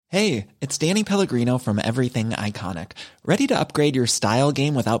Hey, it's Danny Pellegrino from Everything Iconic. Ready to upgrade your style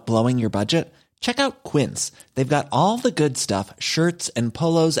game without blowing your budget? Check out Quince. They've got all the good stuff, shirts and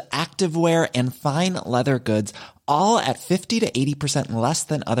polos, activewear, and fine leather goods, all at 50 to 80% less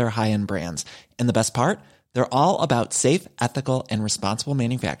than other high-end brands. And the best part? They're all about safe, ethical, and responsible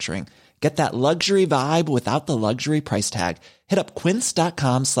manufacturing. Get that luxury vibe without the luxury price tag. Hit up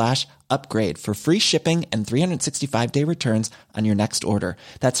quince.com/upgrade for free shipping and 365-day returns on your next order.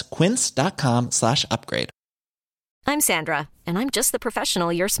 That's quince.com/upgrade. I'm Sandra, and I'm just the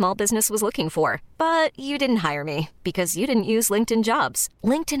professional your small business was looking for. But you didn't hire me because you didn't use LinkedIn Jobs.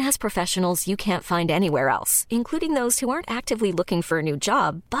 LinkedIn has professionals you can't find anywhere else, including those who aren't actively looking for a new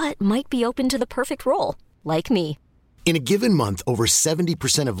job, but might be open to the perfect role, like me. In a given month, over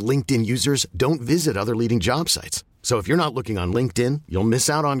 70% of LinkedIn users don't visit other leading job sites. So if you're not looking on LinkedIn, you'll miss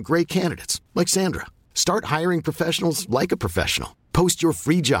out on great candidates like Sandra. Start hiring professionals like a professional. Post your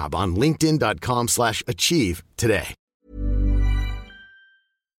free job on linkedin.com/achieve today.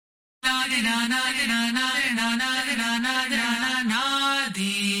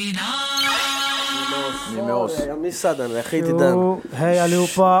 Ni med oss. Jag missade den, skit i den. Hej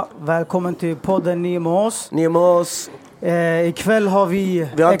allihopa, välkommen till podden Ni med oss. Ni med oss. Ikväll har vi...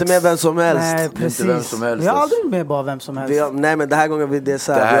 Vi har inte med vem som helst. Nej, precis. Inte vem som helst. Vi har aldrig med bara vem som helst. Nej, men det här gången det är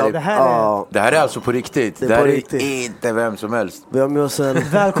så här. Det här är alltså på riktigt. Det här är inte vem som helst. Vi har med oss en...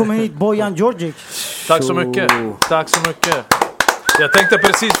 Välkommen hit, Bojan Djordjic. Tack så mycket. Tack så mycket. Jag tänkte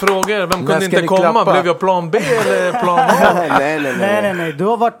precis fråga, vem kunde inte komma? Klappa? Blev jag plan B eller plan A? Nej. Du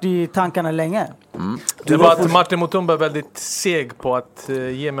har varit i tankarna länge. Det var att Martin Mutumba är väldigt seg på att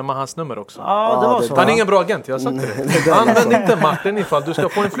ge mig hans nummer också. Ja, det var så. Han är ingen bra agent, jag har sagt det. Använd inte Martin ifall du ska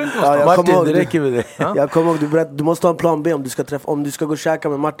få en flytt någonstans. Martin, det räcker med det. Jag kommer ihåg, du måste ha en plan B om du ska gå och käka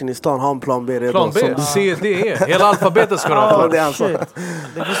med Martin i stan, ha en plan B redan. Plan B, C, D, E. Hela alfabetet ska du ha. Det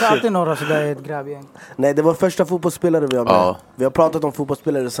finns alltid några sådär i ett grävgäng. Nej, det var första fotbollsspelare vi har med. Vi har pratat om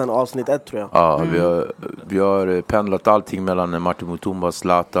fotbollsspelare sedan avsnitt 1 tror jag. Ja, vi har pendlat allting mellan Martin Mutumba,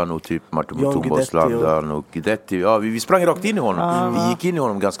 Zlatan och typ Martin Mutumba, Zlatan och Guidetti. Ja, vi sprang rakt in i honom. Vi gick in i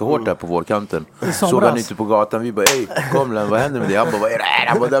honom ganska hårt där på vårkanten. Såg han ute på gatan. Vi bara, hej, kom Len, vad händer med det? Han bara, vad är det här?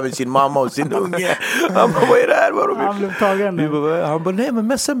 Han var där med sin mamma och sin unge. Han bara, vad är det här? Han blev tagen. Han bara, nej men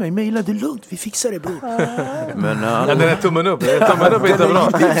messa mig, mejla, det är lugnt, vi fixar det bror. Men den är tummen upp. Tummen upp är inte bra.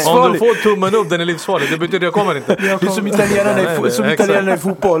 Om du får tummen upp, den är livsfarlig. Det betyder jag kommer inte. Det är som italienarna i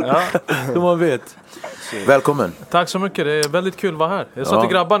fotboll. Som man vet. Välkommen. Tack så mycket, det är väldigt kul att vara här. Jag sa till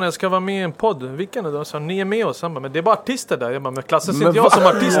grabbarna, jag ska vara med i en podd. Vilken är det? Så ni är med oss. Han bara, men det är bara artister där. Jag bara, men klassas inte jag som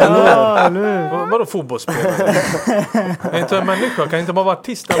artist där? Vadå fotbollsspelare? Jag är inte en människa, kan inte bara vara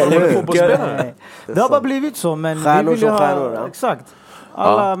artist eller fotbollsspelare. Det har bara blivit så, men stjärnor vi vill stjärnor. Exakt.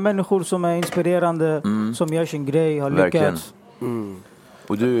 Alla människor som är inspirerande, som gör sin grej, har lyckats.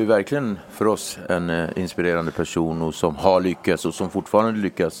 Och du är verkligen för oss en inspirerande person och som har lyckats och som fortfarande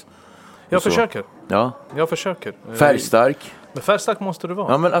lyckas. Jag försöker. Ja. Jag försöker. Färgstark. Men färgstark måste du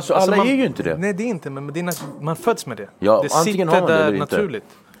vara. Ja, men alltså alla är ju inte det. Nej, det är inte, men man föds med det. Ja, det sitter där naturligt.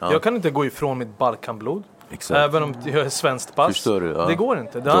 Ja. Jag kan inte gå ifrån mitt Balkanblod. Exakt. Även om jag är svenskt pass. Förstår du, ja. Det går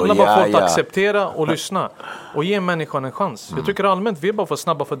inte. Det handlar bara om att acceptera och lyssna. Och ge människan en chans. Jag tycker allmänt vi är bara för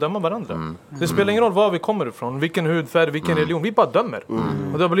snabba för att döma varandra. Det spelar ingen roll var vi kommer ifrån. Vilken hudfärg, vilken religion. Vi bara dömer.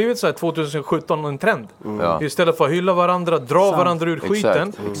 Och det har blivit så här 2017 en trend. Istället för att hylla varandra, dra varandra ur skiten.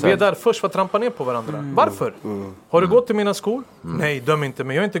 Exakt. Vi är där först för att trampa ner på varandra. Varför? Har du gått till mina skor? Nej, döm inte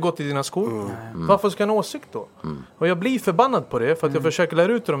mig. Jag har inte gått till dina skor. Varför ska jag ha en åsikt då? Och jag blir förbannad på det för att jag försöker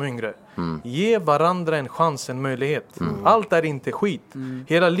lära ut de yngre. Ge varandra en chans, en möjlighet. Allt är inte skit.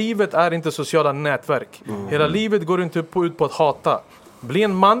 Hela livet är inte sociala nätverk. Hela livet går inte ut på att hata. Bli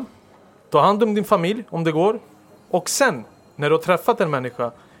en man. Ta hand om din familj om det går. Och sen, när du har träffat en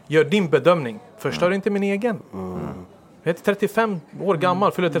människa, gör din bedömning. Förstör inte min egen. Jag är 35 år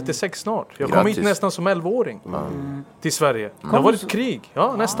gammal, fyller 36 snart. Jag kom hit nästan som 11-åring till Sverige. Det har varit krig.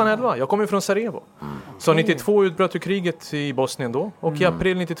 Ja, nästan 11. Jag kommer från Sarajevo. Så 92 utbröt kriget i Bosnien då. Och i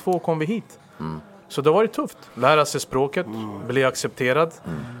april 92 kom vi hit. Så det har varit tufft. Lära sig språket, bli accepterad,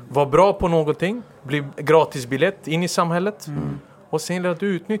 vara bra på någonting, bli gratis biljett in i samhället och sen att du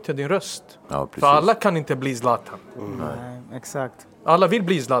utnyttjar din röst. Ja, för alla kan inte bli Zlatan. Nej, exakt. Alla vill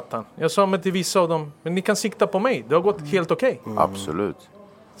bli Zlatan. Jag sa till vissa av dem, men ni kan sikta på mig. Det har gått helt okej. Absolut.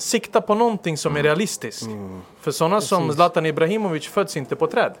 Sikta på någonting som är realistiskt. För sådana som Zlatan Ibrahimovic föds inte på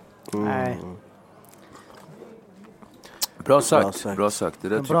träd. Nej. Bra sagt. Det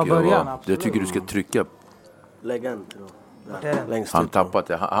där tycker början, jag tycker du ska trycka. Lägg en till då. Längst Han tappat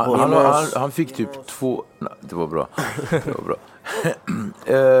det. Han fick typ 2. Nej, det var bra.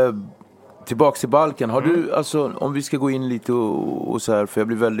 tillbaks till Balkan. Har du, alltså, om vi ska gå in lite och så här, för jag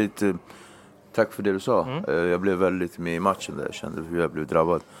blev väldigt, tack för det du sa. Jag blev väldigt med i matchen där, jag kände hur jag blev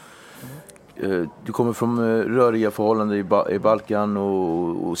drabbad. Du kommer från röriga förhållanden i Balkan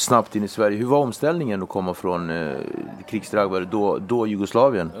och snabbt in i Sverige. Hur var omställningen att komma från krigsdrabbade då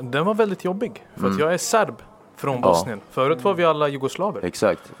Jugoslavien? Den var väldigt jobbig, för att jag är serb från Bosnien. Förut var vi alla jugoslaver.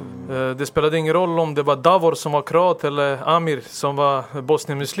 Exakt. Det spelade ingen roll om det var Davor som var kroat eller Amir som var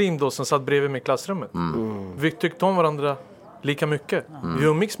bosnienmuslim då, som satt bredvid mig i klassrummet. Vi tyckte om varandra lika mycket. Vi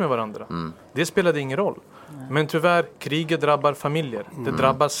umgicks med varandra. Det spelade ingen roll. Men tyvärr, kriget drabbar familjer. Det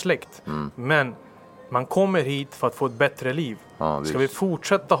drabbar släkt. Men man kommer hit för att få ett bättre liv. Ska vi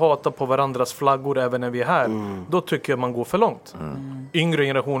fortsätta hata på varandras flaggor även när vi är här, då tycker jag man går för långt. Yngre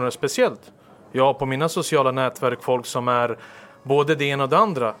generationer speciellt. Jag har på mina sociala nätverk folk som är både det ena och det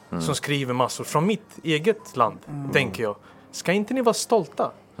andra, som skriver massor från mitt eget land, tänker jag. Ska inte ni vara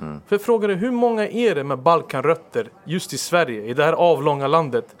stolta? För jag frågar dig, hur många är det med Balkanrötter just i Sverige, i det här avlånga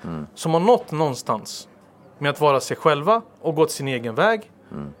landet, som har nått någonstans med att vara sig själva och gått sin egen väg,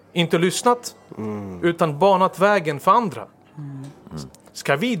 inte lyssnat, utan banat vägen för andra?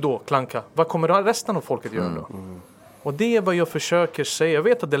 Ska vi då klanka? Vad kommer resten av folket göra då? Och det är vad jag försöker säga. Jag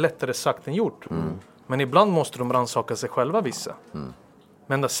vet att det är lättare sagt än gjort. Men ibland måste de rannsaka sig själva, vissa.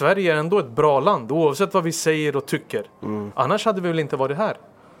 Men Sverige är ändå ett bra land, oavsett vad vi säger och tycker. Annars hade vi väl inte varit här.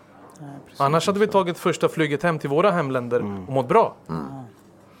 Annars hade vi tagit första flyget hem till våra hemländer och mått bra.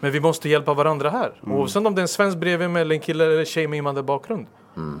 Men vi måste hjälpa varandra här. Oavsett om det är en svensk bredvid med eller en kille eller tjej med invandrarbakgrund.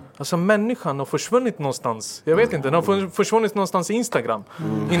 Alltså människan har försvunnit någonstans. Jag vet inte, den har försvunnit någonstans i Instagram.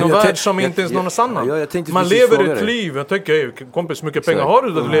 I någon värld som inte ens någon annan. Man lever ett liv. Jag tänker, kompis, mycket pengar har du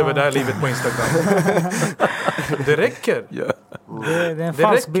då du lever det här livet på Instagram? Det räcker. Det är en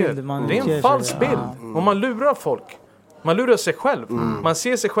falsk bild. Det är en falsk bild. Och man lurar folk. Man lurar sig själv. Man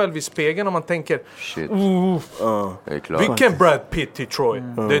ser sig själv i spegeln och man tänker, vilken Brad Pitt i Troy.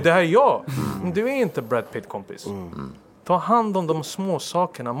 Det här är jag. Du är inte Brad Pitt, kompis. Ta hand om de små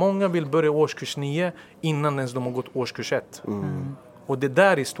sakerna. Många vill börja årskurs 9 innan ens de har gått årskurs 1. Och det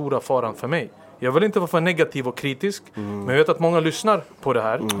där är stora faran för mig. Jag vill inte vara för negativ och kritisk, men jag vet att många lyssnar på det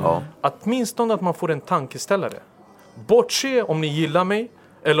här. Åtminstone att man får en tankeställare. Bortse om ni gillar mig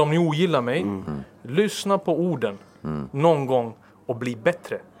eller om ni ogillar mig. Lyssna på orden någon gång och bli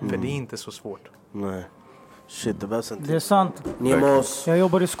bättre. För det är inte så svårt. Nej. Shit, det är sant. Jag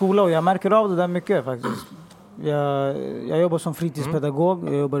jobbar i skola och jag märker av det där mycket faktiskt. Jag jobbar som fritidspedagog,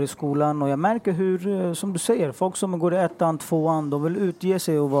 jag jobbar i skolan och jag märker hur, som du säger, folk som går i 1:an, 2:an, de vill utge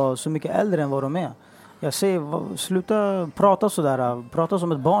sig och vara så mycket äldre än vad de är. Jag säger, sluta prata sådär, prata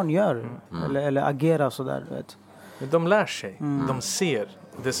som ett barn gör, eller agera sådär, vet. De lär sig, de ser.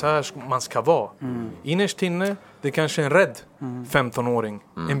 Det är så här man ska vara. Innerst inne, det är kanske en rädd 15-åring.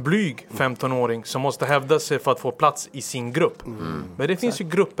 En blyg 15-åring som måste hävda sig för att få plats i sin grupp. Men det finns ju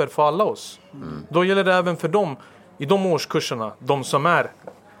grupper för alla oss. Då gäller det även för dem i de årskurserna, de som är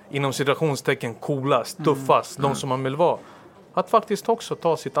inom situationstecken coolast, tuffast, de som man vill vara. Att faktiskt också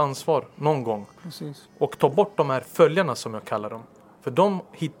ta sitt ansvar någon gång. Precis. Och ta bort de här följarna som jag kallar dem. För de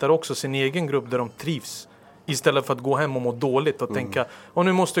hittar också sin egen grupp där de trivs. Istället för att gå hem och må dåligt och tänka, och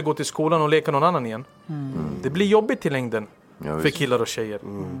nu måste jag gå till skolan och leka någon annan igen. Det blir jobbigt i längden för killar och tjejer.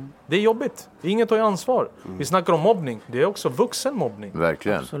 Det är jobbigt. Det är inget att ta ansvar. Vi snackar om mobbning. Det är också vuxenmobbning.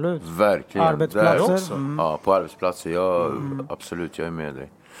 Verkligen. Absolut. Verkligen. Arbetsplatser. Också. Ja, på arbetsplatser. Absolut, jag är med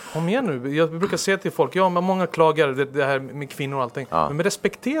dig. Kom igen nu. Jag brukar säga till folk, men många klagar det här med kvinnor och allting. Men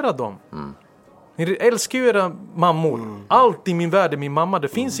respektera dem. Ni älskar ju era mammor. Allt i min värld är min mamma. Det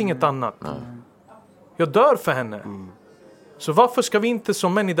finns inget annat. Jag dör för henne. Så varför ska vi inte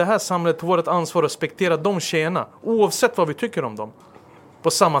som män i det här samhället ta vårt ansvar och respektera de tjejerna, oavsett vad vi tycker om dem,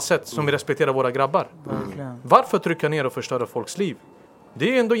 på samma sätt som vi respekterar våra grabbar? Varför trycka ner och förstöra folks liv?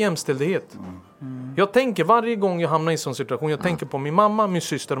 Det är ändå jämställdhet. Jag tänker varje gång jag hamnar i en sån situation, jag tänker på min mamma, min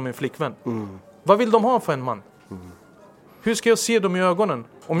syster och min flickvän. Vad vill de ha för en man? Hur ska jag se dem i ögonen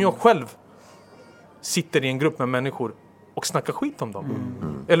om jag själv sitter i en grupp med människor och snackar skit om dem?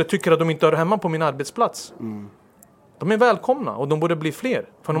 Eller tycker att de inte hör hemma på min arbetsplats? De är välkomna och de borde bli fler.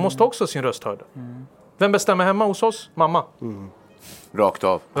 För de måste också ha sin röst hörda. Vem bestämmer hemma hos oss? Mamma. Rakt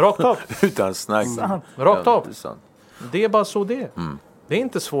av. Utan snack. Rakt av. Det är bara så det är. Det är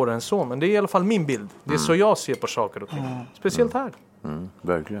inte svårare än så, men det är i alla fall min bild. Det är så jag ser på saker och ting. Speciellt här.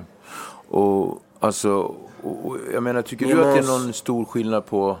 Verkligen. Och alltså, jag menar, tycker du att det är någon stor skillnad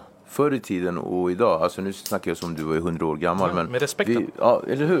på förr i tiden och idag? Alltså nu snackar jag som du var 100 år gammal. Men med respekten. Ja,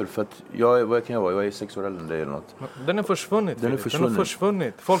 eller hur? För att vad kan jag vara? Jag är 6 år äldre än dig eller något. Den är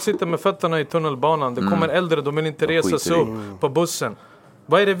försvunnit. Folk sitter med fötterna i tunnelbanan. Det kommer äldre, de vill inte resa sig upp på bussen.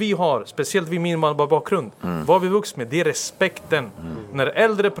 Vad är det vi har? Speciellt vid min bakgrund. Vad har vi vuxit med? Det är respekten. När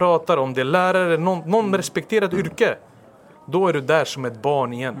äldre pratar om det, lärare, någon respekterar ett yrke, då är du där som ett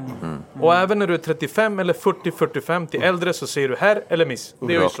barn igen. Och även när du är 35 eller 40-45 till äldre så säger du herr eller miss.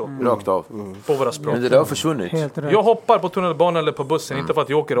 Det är ju så. Rakt av. På våra språk. Men det där har försvunnit. Jag hoppar på tunnelbanan eller på bussen, inte för att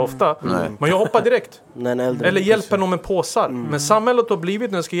jag åker ofta. Men jag hoppar direkt. Eller hjälper någon med påsar. Men samhället har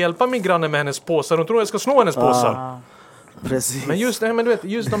blivit när jag ska hjälpa min granne med hennes påsar. De tror jag ska snå hennes påsar. Precis. Men just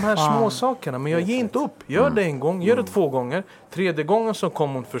de här små sakerna. Men jag ger inte upp. Gör det en gång, gör det 2 gånger. 3:e gången så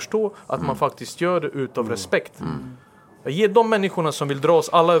kommer hon förstå att man faktiskt gör det utav respekt. Jag ger de människorna som vill dra oss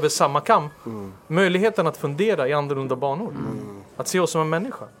alla över samma kam möjligheten att fundera i annorlunda banor. Att se oss som en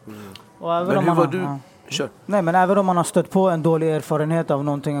människa. Och även Men om hur man var har, du? Kör. Nej, men även om man har stött på en dålig erfarenhet av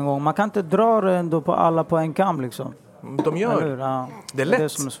någonting en gång, man kan inte dra det ändå på alla på en kam liksom. De gör. Ja. Det är lätt. Det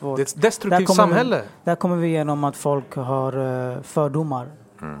som är svårt. Det är ett destruktivt samhälle. Där kommer vi igenom att folk har fördomar.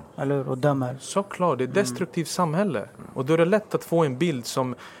 Eller hur? Och dömer. Såklart, det är ett destruktivt samhälle. Och då är det lätt att få en bild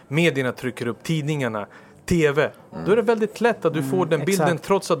som medierna trycker upp, tidningarna, TV. Då är det väldigt lätt att du får den bilden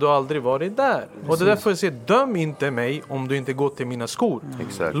trots att du aldrig varit där. Precis. Och det är därför jag säger, döm inte mig om du inte går till mina skor.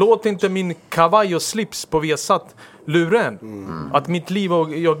 Låt inte min kavaj och slips på Viasat luren. Att mitt liv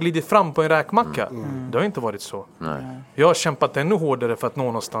och jag glidit fram på en räkmacka. Det har inte varit så. Nej. Jag har kämpat ännu hårdare för att nå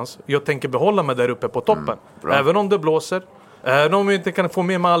någonstans. Jag tänker behålla mig där uppe på toppen. Även om det blåser. Även om jag inte kan få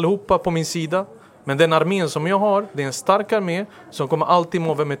med mig allihopa på min sida. Men den armén som jag har, det är en stark armé som kommer alltid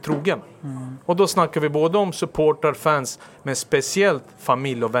må med trogen. Och då snackar vi både om supportrar, fans, men speciellt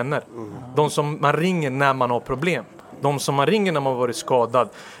familj och vänner. De som man ringer när man har problem. De som man ringer när man varit skadad,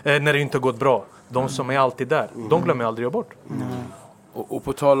 när det inte har gått bra. De som är alltid där, de glömmer jag aldrig bort. Och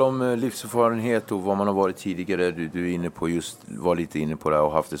på tal om livserfarenhet och vad man har varit tidigare, du är inne på var lite inne på det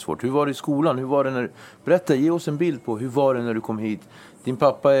och haft det svårt. Hur var det i skolan? Hur var det berätta, ge oss en bild på hur var det när du kom hit? Din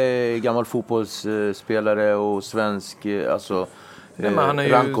pappa är gammal fotbollsspelare och svensk, alltså han är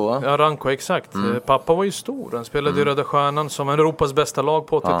Ranko. Ja, Ranko, exakt. Pappa var ju stor. Han spelade i Röda Stjärnan som en Europas bästa lag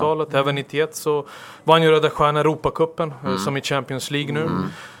på 80-talet. Även 91 så vann ju Röda Stjärnan Europacupen som i Champions League nu.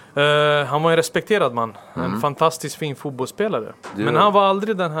 Han var en respekterad man. En fantastiskt fin fotbollsspelare. Men han var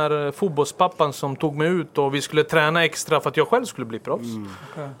aldrig den här fotbollspappan som tog mig ut och vi skulle träna extra för att jag själv skulle bli proffs.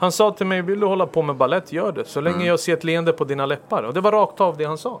 Han sa till mig, vill du hålla på med ballett, gör det. Så länge jag ser ett leende på dina läppar. Och det var rakt av det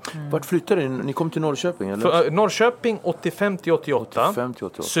han sa. Vart flyttade ni? Ni kom till Norrköping? Eller? Norrköping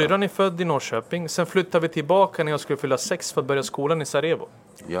 85-88. Syrran är född i Norrköping. Sen flyttade vi tillbaka när jag skulle fylla 6 för att börja skolan i Sarajevo.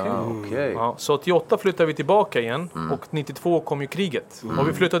 Ja, okej. Ja, så 88 flyttade vi tillbaka igen och 92 kom ju kriget. Och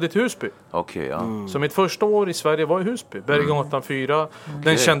vi flyttade till Husby. Okej, ja. Så mitt första år i Sverige var i Husby. Berggatan 4.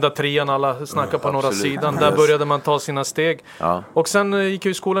 Den kända 3:an alla snackar på norra sidan. Där började man ta sina steg. Ja. Och sen gick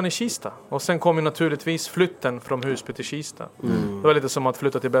jag i skolan i Kista. Och sen kom ju naturligtvis flytten från Husby till Kista. Det var lite som att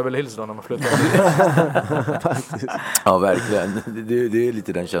flytta till Beverly Hills då när man flyttade. Ja, verkligen. Det är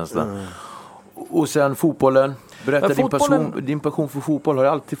lite den känslan. Och sen fotbollen. Berätta, din passion för fotboll har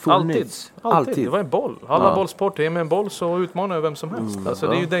alltid funnits. Alltid. Det var en boll. Alla bollsporter är med en boll så utmanar jag vem som helst. Alltså,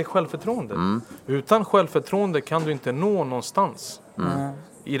 det är ju det självförtroende. Utan självförtroende kan du inte nå någonstans.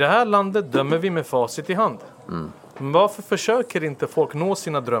 I det här landet dömer vi med facit i hand. Men varför försöker inte folk nå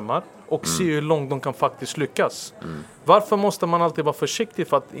sina drömmar och se hur långt de kan faktiskt lyckas? Varför måste man alltid vara försiktig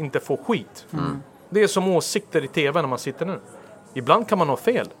för att inte få skit? Det är som åsikter i tv när man sitter nu. Ibland kan man ha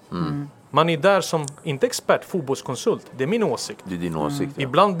fel. Man är där som, inte expert, fotbollskonsult. Det är min åsikt. Det är din åsikt, ja.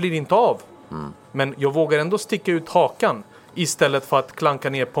 Ibland blir det inte av. Men jag vågar ändå sticka ut hakan. Istället för att klanka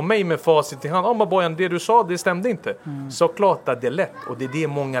ner på mig med facit i hand. Men Bojan, det du sa, det stämde inte. Såklart att det är lätt. Och det är det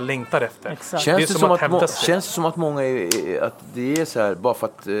många längtar efter. Exakt. Känns det som att många att det är så här, bara för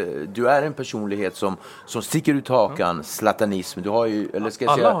att du är en personlighet som sticker ut hakan, slatanism, du har ju, eller ska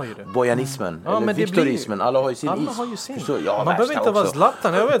jag säga, bojanismen, eller viktorismen, alla har ju sin man behöver inte vara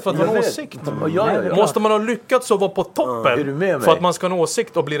Zlatan, jag vet, för att ha en åsikt. Måste man ha lyckats att vara på toppen för att man ska ha en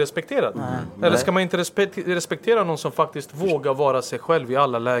åsikt och bli respekterad? Eller ska man inte respektera någon som faktiskt vågar vara sig själv i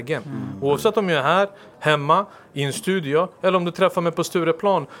alla lägen? Oavsett om jag är här, hemma, i en studio, eller om du träffar mig på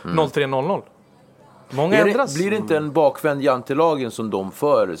Stureplan 03.00. Många ändras. Blir det inte en bakvänd jantelagen som de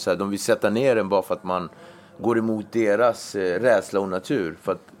för? Så här, de vill sätta ner en bara för att man går emot deras rädsla och natur?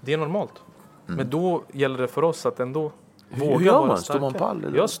 För att... Det är normalt. Men då gäller det för oss att ändå våga hur gör vara man? starka. Står man pall?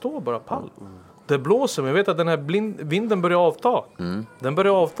 Eller? Jag står bara pall. Det blåser, men jag vet att den här vinden börjar avta. Den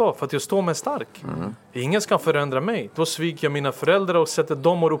börjar avta för att jag står med stark. Ingen ska förändra mig. Då sviker jag mina föräldrar och sätter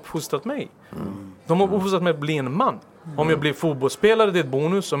dem och uppfostrat mig. De har uppfostrat mig att bli en man. Om jag blir fotbollsspelare, det är ett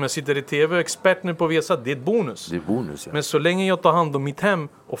bonus. Om jag sitter i tv och är expert nu på Viasat, det är ett bonus. Det är bonus, ja. Men så länge jag tar hand om mitt hem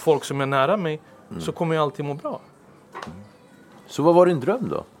och folk som är nära mig, så kommer jag alltid må bra. Så vad var din dröm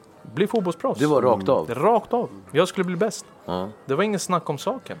då? Bli fotbollsproffs. Det var rakt av? Rakt av. Jag skulle bli bäst. Det var ingen snack om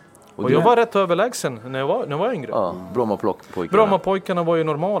saken. Och jag var rätt överlägsen när jag var yngre. Ja, Brommapojkarna var ju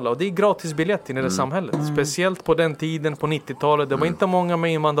normala. Och det är gratis biljett in i det samhället. Speciellt på den tiden, på 90-talet. Det var inte många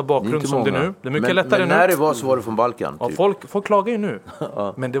med invandrarbakgrund som det nu. Det är mycket lättare nu. Men när det var så var det från Balkan. Typ. Ja, folk klagar ju nu.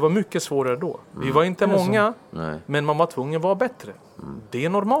 Men det var mycket svårare då. Vi var inte många. Men man var tvungen att vara bättre. Det är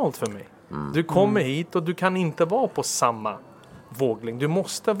normalt för mig. Du kommer hit och du kan inte vara på samma vågling. Du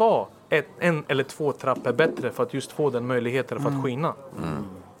måste vara en eller två trappor bättre för att just få den möjligheten för att skina.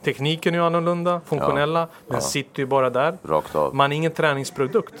 Tekniken är ju annorlunda, funktionella. Den sitter ju bara där. Rakt av. Man är ingen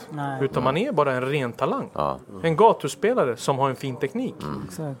träningsprodukt. Utan man är bara en ren talang. En gatuspelare som har en fin teknik.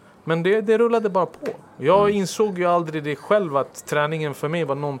 Men det rullade bara på. Jag insåg ju aldrig det själv att träningen för mig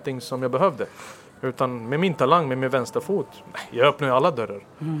var någonting som jag behövde. Utan med min talang, med min vänsterfot. Jag öppnar ju alla dörrar.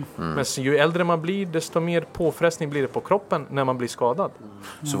 Men ju äldre man blir, desto mer påfrestning blir det på kroppen när man blir skadad.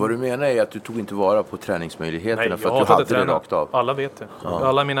 Så vad du menar är att du tog inte vara på träningsmöjligheterna? Nej, för att du hade det rakt av? Alla vet det.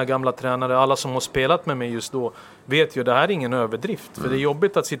 Alla mina gamla tränare, alla som har spelat med mig just då, vet ju att det här är ingen överdrift. För det är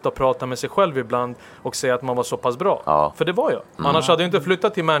jobbigt att sitta och prata med sig själv ibland och säga att man var så pass bra. För det var jag. Annars hade jag inte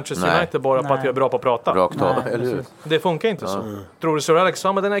flyttat till Manchester United bara på att jag är bra på att prata. Rakt av, eller hur? Det funkar inte så. Tror du så, Alex?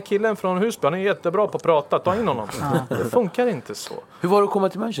 Men den här killen från Husby, han är jättebra på att prata. Ta in honom. Det funkar inte så. Hur var det att komma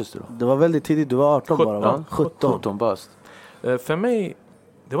till Manchester då? Det var väldigt tidigt. Du var 18 bara, va? 17 bast. För mig,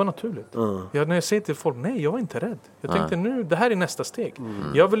 det var naturligt. När jag säger till folk, nej, jag var inte rädd. Jag tänkte nu, det här är nästa steg.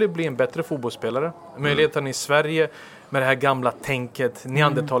 Jag ville bli en bättre fotbollsspelare. Möjligheten i Sverige med det här gamla tänket,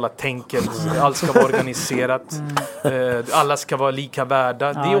 neandertalartänket. Allt ska vara organiserat. Alla ska vara lika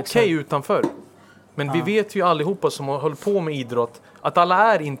värda. Det är okej utanför. Men vi vet ju allihopa som har hållit på med idrott att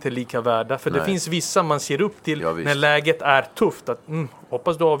alla är inte lika värda. För det finns vissa man ser upp till när läget är tufft. Att,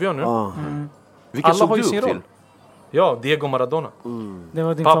 hoppas du avgör nu. Vilka såg du upp till? Ja, Diego Maradona. Det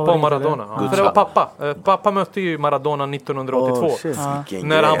var din pappa favorit, och Maradona. För det var pappa. Pappa mötte ju Maradona 1982.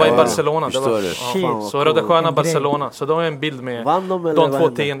 När han var i Barcelona. Det var, så Röda Stjärna Barcelona. Så då har jag en bild med de två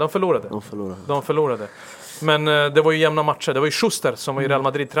team. De förlorade. Men det var ju jämna matcher. Det var ju Schuster som var i Real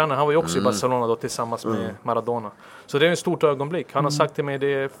Madrid-tränare. Han var ju också i Barcelona då tillsammans med Maradona. Så det är ett stort ögonblick. Han har sagt till mig,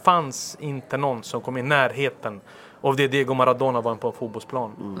 det fanns inte någon som kom i närheten av det Diego Maradona var på en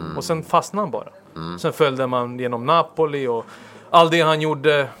fotbollsplan. Och sen fastnade han bara. Sen följde man genom Napoli och all det han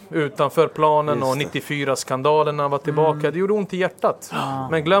gjorde utanför planen och 94-skandalen när han var tillbaka. Det gjorde ont i hjärtat.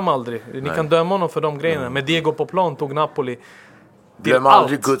 Men glöm aldrig, ni kan döma honom för de grejerna. Men Diego på plan tog Napoli. Glöm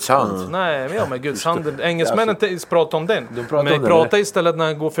aldrig Guds hand. Nej, men Guds hand. Engelsmännen pratar om den. Men prata istället när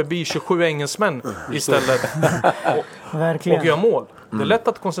han går förbi 27 engelsmän istället och gör mål. Det är lätt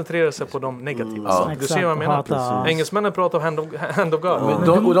att koncentrera sig på de negativa. Du ser vad jag menar. Engelsmännen pratar om hand of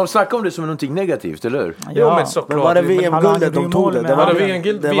God. Och de snackar om det som någonting negativt, eller hur? Jo, men såklart. Men var det VM-guldet de tog det? Det var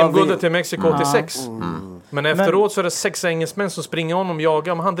VM-guldet till Mexiko 86. Men efteråt så är det 6 engelsmän som springer honom och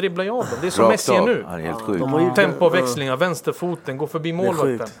jagar. Men han dribblar ju av dem. Det är som Messi är nu. Han är helt sjuk. Tempoväxlingar, vänsterfoten, går förbi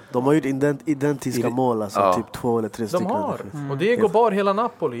målvakten. De har gjort identiska mål, alltså typ 2 eller 3 stycken. De har. Och Diego bar hela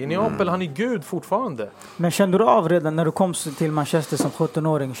Napoli. I Neapel, han är gud fortfarande. Men kände du av redan när du kom till Manchester som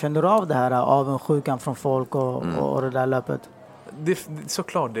 17-åring? Kände du av det här avundsjukan från folk och det där löpet?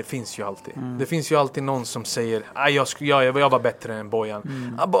 Såklart, det finns ju alltid. Det finns ju alltid någon som säger jag var bättre än Bojan.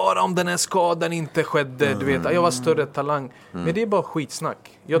 Bara om den här skadan inte skedde, du vet, jag var större talang. Men det är bara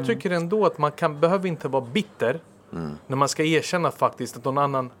skitsnack. Jag tycker ändå att man behöver inte vara bitter när man ska erkänna faktiskt att någon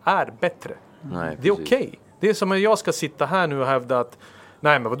annan är bättre. Nej, det är okej. Det är som att jag ska sitta här nu och hävda att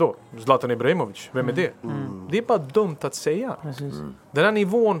nej, men vadå? Zlatan Ibrahimovic, vem är det? Det är bara dumt att säga. Den här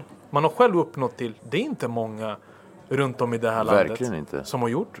nivån man har själv uppnått till, det är inte många runt om i det här landet som har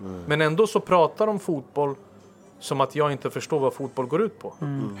gjort. Men ändå så pratar de om fotboll som att jag inte förstår vad fotboll går ut på.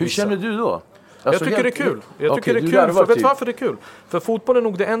 Hur känner du då? Alltså, jag tycker det är kul. Vet du varför det är kul? För fotboll är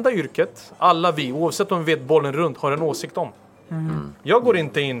nog det enda yrket alla vi, oavsett om vi vet bollen runt, har en åsikt om. Jag går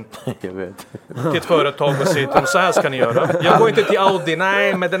inte in till ett företag och säger till dem, så här ska ni göra. Jag går inte till Audi,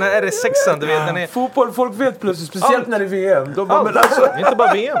 nej men den här RS6, du vet, den är... Fotboll, folk vet plötsligt, speciellt när det är VM. Inte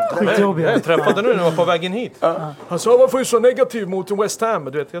bara VM. Jag träffade nu när jag var på vägen hit. Han sa, varför är du så negativ mot West Ham?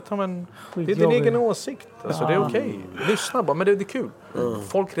 Du vet, det är din egen åsikt. Alltså, det är okej. Lyssna bara, men det är kul.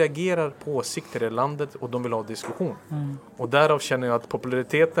 Folk reagerar på åsikter i landet och de vill ha diskussion. Och därav känner jag att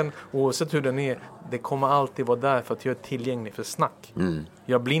populariteten, oavsett hur den är, det kommer alltid vara där för att jag är tillgänglig för snack.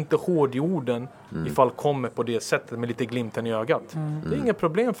 Jag blir inte hård i orden ifall kommer på det sättet med lite glimten i ögat. Det är inget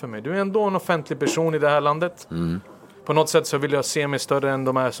problem för mig. Du är ändå en offentlig person i det här landet. På något sätt så vill jag se mig större än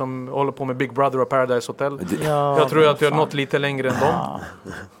de här som håller på med Big Brother och Paradise Hotel. Jag tror att jag har nått lite längre än dem.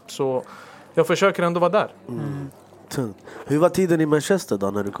 Så jag försöker ändå vara där. tungt. Hur var tiden i Manchester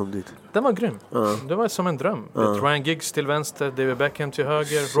då när du kom dit? Den var grym. Det var som en dröm. Ryan Giggs till vänster, David Beckham till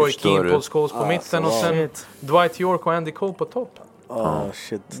höger, Roy Keane, Paul Scholes på mitten och sen Dwight York och Andy Cole på topp.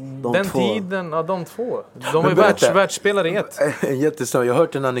 Shit. Den tiden, de två. De var världsspelare i ett. Jättesnabbt. Jag har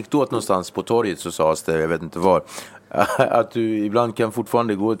hört en anekdot någonstans på torget, så sades det, jag vet inte var, att du ibland kan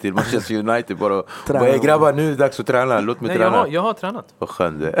fortfarande gå till Manchester United bara grabbar, nu är det dags att träna, låt mig träna. Jag har tränat. Vad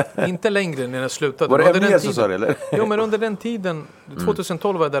skönt det. Inte längre när jag slutade. Var det Emil som sa det, eller? Jo, men under den tiden,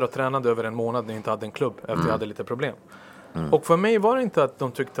 2012 var jag där och tränade över en månad när jag inte hade en klubb, efter jag hade lite problem. Och för mig var det inte att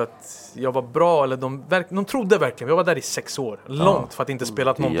de tyckte att jag var bra, eller de trodde verkligen, jag var där i 6 år, långt för att inte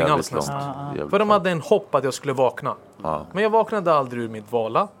spela någonting alls nästan. För de hade en hopp att jag skulle vakna. Men jag vaknade aldrig ur mitt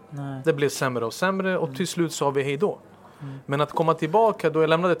vala. Det blev sämre och sämre och till slut sa vi hej då. Men att komma tillbaka då jag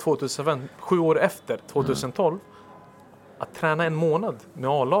lämnade 2005, 7 år efter 2012, att träna en månad med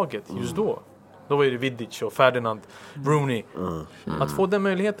A-laget just då var det Vidic och Ferdinand, Rooney. Att få den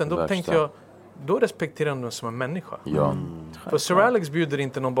möjligheten, då tänkte jag, då respekterar jag någon som en människa. För Sir Alex bjuder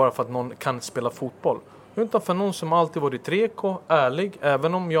inte någon bara för att någon kan spela fotboll, utan för någon som alltid varit reko, ärlig,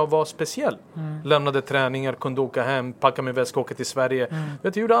 även om jag var speciell. Lämnade träningar, kunde åka hem, packa min väska och åka till Sverige.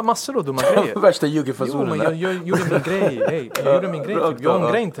 Jag gjorde massor av dumma grejer. Värsta ljugefasonen. Jo, men jag gjorde min grej. Jag gjorde min grej. Jag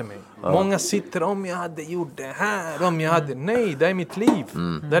ångrar inte mig. Många sitter, om jag hade gjort det här, om jag hade... Nej, det är mitt liv.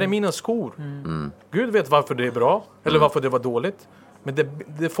 Det här är mina skor. Gud vet varför det är bra, eller varför det var dåligt. Men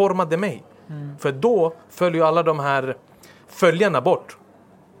det formade mig. För då följer alla de här följarna bort.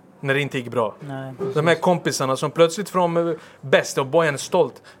 När det inte gick bra. Nej, de här kompisarna som plötsligt från bäst och bojen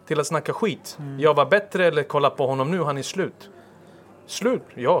stolt till att snacka skit. Jag var bättre, eller kolla på honom nu, han är slut.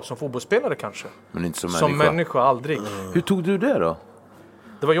 Ja, som fotbollsspelare kanske. Men inte som människa, aldrig. Hur tog du det då?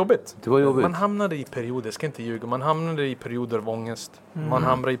 Det var jobbigt. Man hamnade i perioder, ska inte ljuga. Man hamnade i perioder av ångest. Man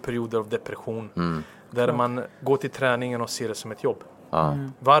hamnade i perioder av depression. Där man går till träningen och ser det som ett jobb.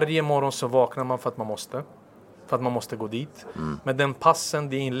 Varje morgon så vaknar man för att man måste. För att man måste gå dit. Men den passen,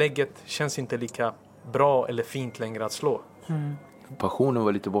 det inlägget känns inte lika bra eller fint längre att slå. Passionen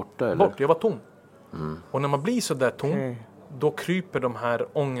var lite borta, eller? Jag var tom. Och när man blir så där tom, då kryper de här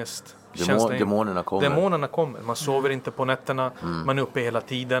Demonerna kommer. Man sover inte på nätterna. Man är uppe hela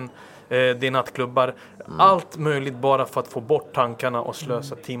tiden. Det är nattklubbar. Allt möjligt bara för att få bort tankarna och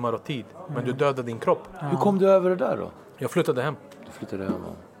slösa timmar och tid. Men du dödar din kropp. Hur kom du över det där då? Jag flyttade hem. Du flyttade hem,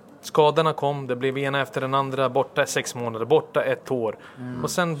 Skadorna kom, det blev ena efter den andra, borta 6 månader, borta 1 år. Och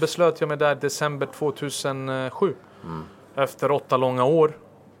sen beslöt jag mig där december 2007. Efter 8 långa år.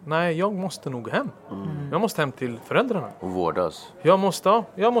 Nej, jag måste nog hem. Jag måste hem till föräldrarna. Och vårdas. Jag måste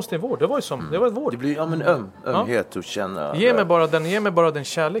i vård. Det var ett vård. Det blir ömhet att känna. Ge mig bara den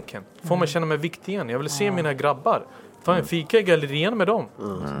kärleken. Få mig känna mig viktig igen. Jag vill se mina grabbar. Ta en fika i gallerian med dem.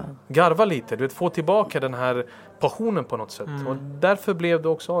 Garva lite. Du vet, få tillbaka den här passionen på något sätt. Och därför blev det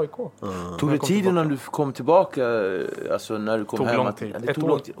också AIK. Tog det tiden när du kom tillbaka? Alltså när du kom hem? Lång tid. Det tog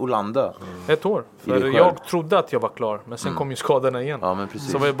lång tid att landa. 1 år. För jag trodde att jag var klar. Men sen kom ju skadorna igen. Ja, men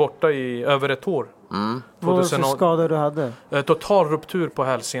precis. Så var jag borta i över 1 år. Vad var det för skador du hade? Total ruptur på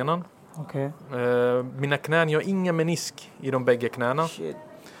hälsenan. Okay. Mina knän, jag har inga menisk i de bägge knäna. Shit.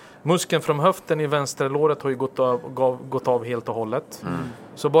 Muskeln från höften i vänsterlåret har ju gått av helt och hållet.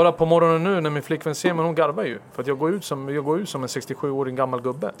 Så bara på morgonen nu när min flickvän ser mig, hon garvar ju. För att jag går ut som en 67-årig gammal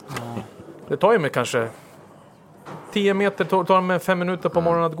gubbe. Det tar ju mig kanske 10 meter, tar det mig 5 minuter på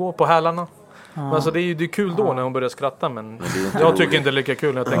morgonen att gå på hälarna. Alltså det är kul då när hon börjar skratta, men jag tycker inte det är lika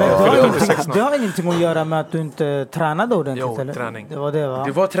kul när jag tänker att jag fyller 36. Det har ingenting att göra med att du inte tränade ordentligt? Jo, eller? Träning. Det var det, va?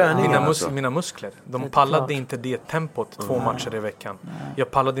 Det var träning. Mina muskler, de pallade inte det tempot 2 matcher i veckan.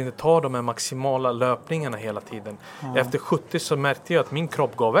 Jag pallade inte ta de här maximala löpningarna hela tiden. Efter 70 så märkte jag att min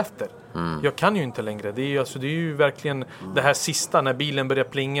kropp gav efter. Jag kan ju inte längre. Det är ju verkligen det här sista när bilen börjar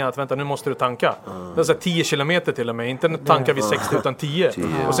plinga att vänta, nu måste du tanka. Det är så 10 kilometer till och med. Inte tanka vid 60 utan 10.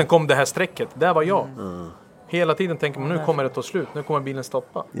 Och sen kom det här strecket. Där var jag. Hela tiden tänker man, nu kommer det ta slut. Nu kommer bilen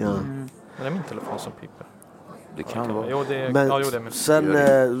stoppa. Men det är min telefon som piper. Det kan vara. Jo, sen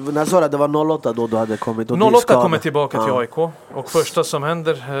när sa det var 08 då du hade kommit? 08 kommer tillbaka till AIK. Och första som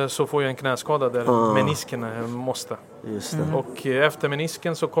händer så får jag en knäskada där menisken måste. Just det. Och efter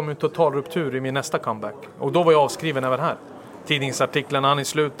menisken så kom en total ruptur i min nästa comeback. Och då var jag avskriven även här. Tidningsartiklarna, han är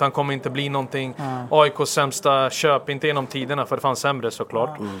slut, han kommer inte bli någonting. AIKs sämsta köp, inte genom tiderna för det fanns sämre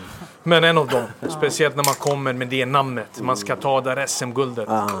såklart. Men en av dem, speciellt när man kommer med det namnet. Man ska ta där SM-guldet.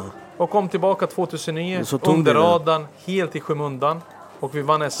 Och kom tillbaka 2009 under radarn, helt i skymundan. Och vi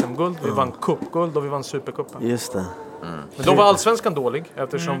vann SM-guld, vi vann cupguld och vi vann Supercupen. Just det. Men då var allsvenskan dålig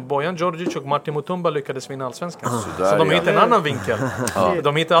eftersom Bojan Djordjic och Martin Mutumba lyckades vinna allsvenskan. Så de hittade en annan vinkel.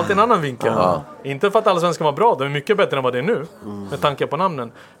 De hittade alltid en annan vinkel. Inte för att allsvenskan var bra, de är mycket bättre än vad det är nu med tanke på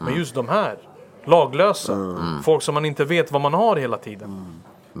namnen. Men just de här laglösa, folk som man inte vet vad man har hela tiden.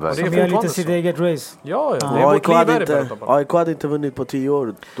 Och det är lite sitt eget race. Ja, det är vårt liv här. AIK hade inte vunnit på 10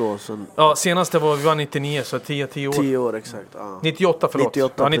 år då. Ja, senaste var vi var 99, så 10 år. 10 år, exakt. 98, förlåt.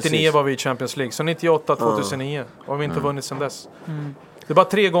 98, 99 precis. var vi i Champions League. Så 98, 2009. Och vi inte vunnit sedan dess. Det är bara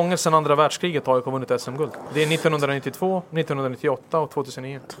 3 gånger sedan andra världskriget har AIK vunnit SM-guld. Det är 1992, 1998 och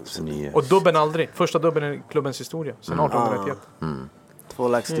 2009. Och dubben aldrig. Första dubben i klubbens historia. Sedan 1891. 2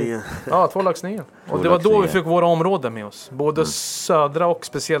 lax 10. Ja, 2 lax 9. Och det var då vi fick våra områden med oss. Både södra och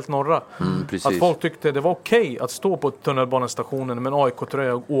speciellt norra. Att folk tyckte det var okej att stå på tunnelbanestationen med en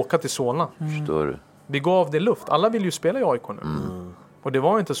AIK-tröja och åka till Solna. Förstår du? Vi gav det luft. Alla vill ju spela i AIK nu. Och det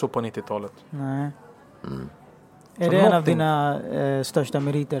var inte så på 90-talet. Nej. Är det en av dina största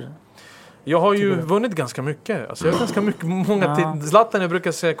meriter? Jag har ju vunnit ganska mycket. Alltså jag har ganska många Zlatan, jag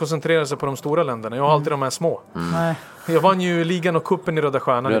brukar säga, koncentrera sig på de stora länderna. Jag har alltid de här små. Jag vann ju ligan och kuppen i Röda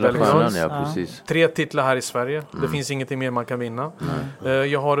Stjärnan i Belgrad. Ja, precis. 3 titlar här i Sverige. Det finns ingenting mer man kan vinna.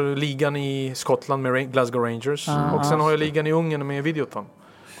 Jag har ligan i Skottland med Glasgow Rangers. Och sen har jag ligan i Ungern med Videoton.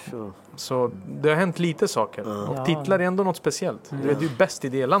 Så det har hänt lite saker. Och titlar är ändå något speciellt. Du är ju bäst i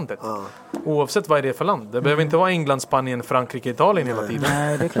det landet. Oavsett vad är det för land. Det behöver inte vara England, Spanien, Frankrike, Italien hela tiden.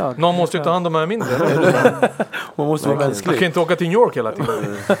 Nej, det är klart. Någon måste ju ta hand om här mindre. Man måste vara mänsklig. Man kan inte åka till New York hela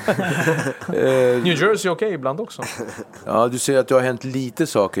tiden. New Jersey är okej ibland också. Ja, du säger att det har hänt lite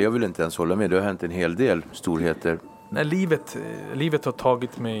saker. Jag vill inte ens hålla med. Det har hänt en hel del storheter. Nej, livet har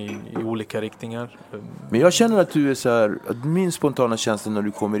tagit mig i olika riktningar. Men jag känner att du är så här, att min spontana känsla när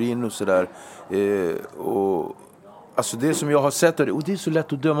du kommer in och så där, och alltså det som jag har sett av dig, och det är så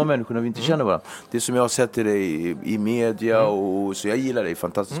lätt att döma människor när vi inte känner varandra. Det som jag har sett i dig i media, och så jag gillar dig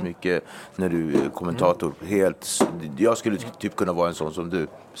fantastiskt mycket när du är kommentator. Jag skulle typ kunna vara en sån som du,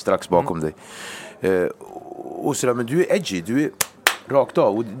 strax bakom dig. Och så där, men du är edgy, du är rakt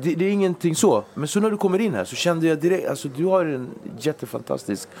av, och det är ingenting så. Men så när du kommer in här så kände jag direkt, alltså du har en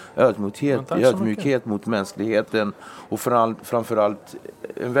jättefantastisk ödmjukhet mot mänskligheten, och framförallt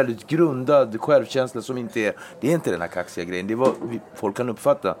en väldigt grundad självkänsla som det är inte den här kaxiga grejen, det är vad folk kan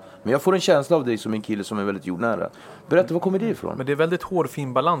uppfatta. Men jag får en känsla av dig som en kille som är väldigt jordnära. Berätta, var kommer det ifrån? Men det är väldigt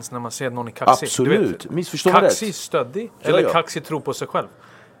hårfin balans när man ser att någon är kaxig. Absolut, missförstå mig rätt. Kaxig, stöddig, eller kaxig tro på sig själv.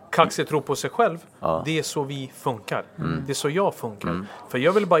 Kaxig tro på sig själv, det är så vi funkar. Det är så jag funkar. För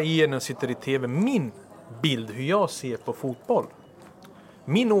jag vill bara ge när jag sitter i tv min bild, hur jag ser på fotboll.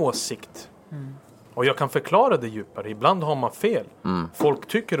 Min åsikt. Och jag kan förklara det djupare. Ibland har man fel. Folk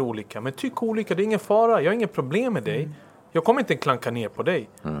tycker olika. Men tycker olika, det är ingen fara. Jag har inget problem med dig. Jag kommer inte klanka ner på dig.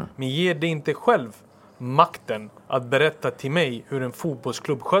 Men ge dig inte själv makten att berätta till mig hur en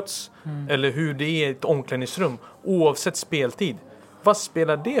fotbollsklubb sköts. Eller hur det är i ett omklädningsrum. Oavsett speltid. Vad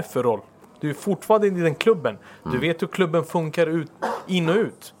spelar det för roll? Du är fortfarande i den klubben. Du vet hur klubben funkar in och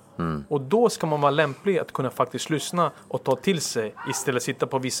ut. Och då ska man vara lämplig att kunna faktiskt lyssna och ta till sig, istället sitta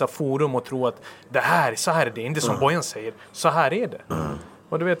på vissa forum och tro att så här är det. Inte som Bojan säger, så här är det.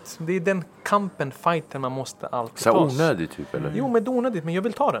 Och du vet, det är den kampen, fighten man måste alltid ta. Så onödigt typ, eller? Jo, men det är onödigt, men jag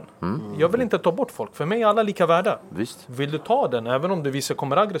vill ta den. Jag vill inte ta bort folk. För mig är alla lika värda. Visst. Vill du ta den, även om du visar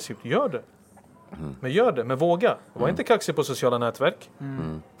kommer aggressivt, gör det. Men gör det, men våga. Var inte kaxig på sociala nätverk.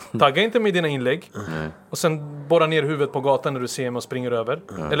 Tagga inte med dina inlägg. Och sen borra ner huvudet på gatan när du ser mig och springer över.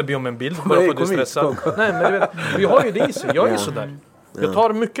 Eller be om en bild, bara för att du är stressad. Nej, men du vet, vi har ju det i sig. Jag är ju sådär. Jag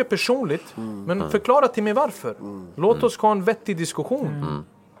tar mycket personligt. Men förklara till mig varför. Låt oss ha en vettig diskussion.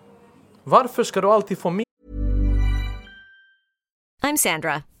 Varför ska du alltid få med? I'm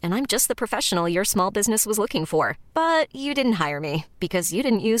Sandra, and I'm just the professional your small business was looking for. But you didn't hire me because you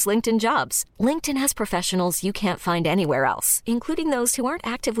didn't use LinkedIn Jobs. LinkedIn has professionals you can't find anywhere else, including those who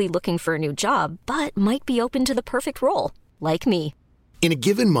aren't actively looking for a new job, but might be open to the perfect role, like me. In a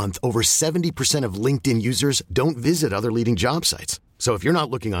given month, over 70% of LinkedIn users don't visit other leading job sites. So if you're not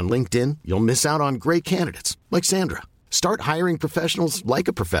looking on LinkedIn, you'll miss out on great candidates like Sandra. Start hiring professionals like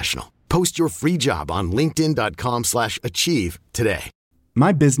a professional. Post your free job on linkedin.com/achieve today.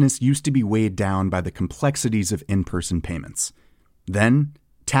 My business used to be weighed down by the complexities of in-person payments. Then,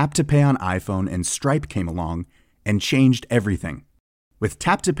 Tap to Pay on iPhone and Stripe came along and changed everything. With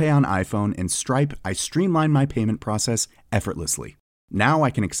Tap to Pay on iPhone and Stripe, I streamlined my payment process effortlessly. Now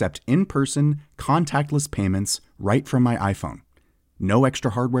I can accept in-person, contactless payments right from my iPhone. No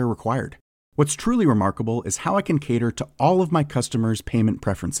extra hardware required. What's truly remarkable is how I can cater to all of my customers' payment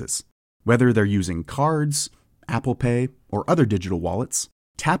preferences. Whether they're using cards, Apple Pay, or other digital wallets,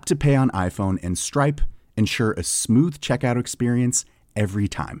 Tap to Pay on iPhone and Stripe ensure a smooth checkout experience every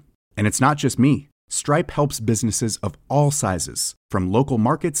time. And it's not just me. Stripe helps businesses of all sizes, from local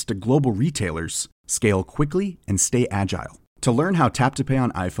markets to global retailers, scale quickly and stay agile. To learn how Tap to Pay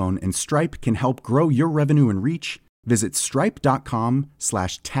on iPhone and Stripe can help grow your revenue and reach, visit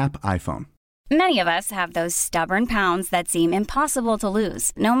stripe.com/tapiphone. Many of us have those stubborn pounds that seem impossible to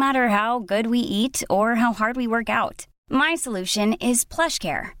lose, no matter how good we eat or how hard we work out. My solution is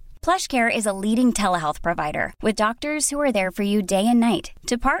PlushCare. PlushCare is a leading telehealth provider with doctors who are there for you day and night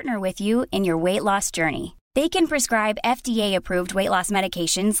to partner with you in your weight loss journey. They can prescribe FDA-approved weight loss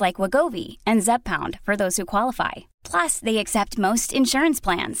medications like Wegovy and Zepbound for those who qualify. Plus, they accept most insurance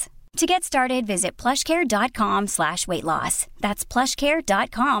plans. To get started, visit plushcare.com/weightloss. That's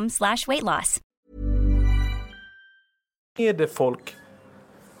plushcare.com/weightloss. Är det folk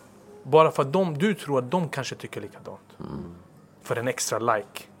bara för att du tror att de kanske tycker likadant? För en extra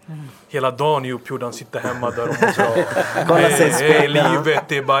like. Hela dagen i uppgjord, sitter hemma där och hej, livet,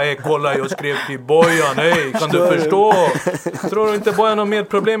 det är bara, kolla, jag skrev till Bojan, hej, kan du förstå? Tror du inte Bojan har mer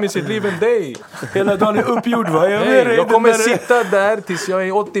problem i sitt liv än dig? Hela dagen är uppgjord, va? Jag kommer sitta där tills jag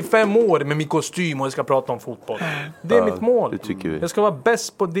är 85 år med min kostym och jag ska prata om fotboll. Det är mitt mål. Jag ska vara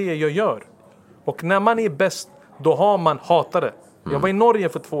bäst på det jag gör. Och när man är bäst, då har man hatare. Jag var i Norge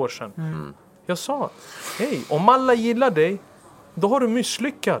för 2 år sedan. Jag sa, hej, om alla gillar dig, då har du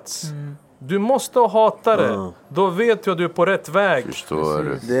misslyckats. Du måste hata det. Då vet du att du är på rätt väg.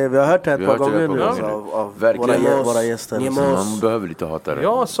 Förstår. Vi har hört det ett par gånger nu av våra gäster. Man behöver lite hata det.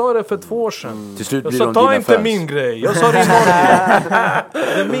 Jag sa det för 2 år sedan. Till slut jag blir sa, de ta dina inte fans. min grej. Jag sa det i Norge.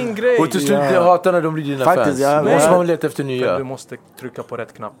 Det är min grej. Och till slut hatarna, de blir dina fans. Då måste man leta efter nya. Du måste trycka på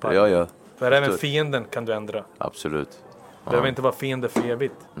rätt knappar. Ja. För även fienden kan du ändra. Absolut. Det behöver inte vara fiende för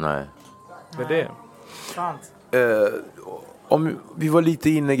evigt. Nej. Det är det. Sant. Om vi var lite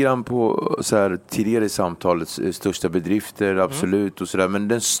inne grann på så här, tidigare i samtalets största bedrifter, absolut, och sådär. Men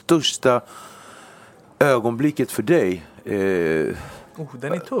den största ögonblicket för dig? Den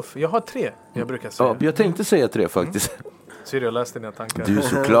är tuff. Jag har 3, jag brukar säga. Ja, jag tänkte säga 3 faktiskt. Ser jag läste dina tankar. Du är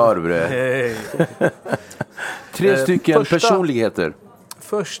så klar, bre. Hey. 3 stycken personligheter.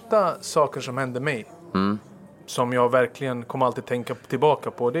 Första saker som hände mig, som jag verkligen kommer alltid tänka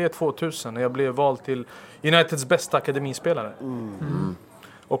tillbaka på, det är 2000 när jag blev vald till Uniteds bästa akademispelare.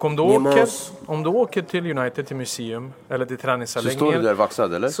 Och om du åker till United, till museum eller till träningsanläggningen, så står det där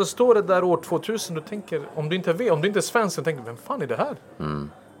vaxad, eller? Så står det där år 2000, du tänker, om du inte är svensk, så tänker vem fan är det här?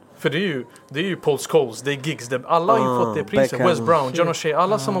 För det är ju Paul Scholes, det är Giggs, alla har ju fått det priset. Wes Brown, John O'Shea,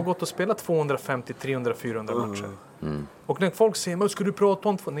 alla som har gått och spelat 250, 300, 400 matcher. Och när folk säger, men ska du prata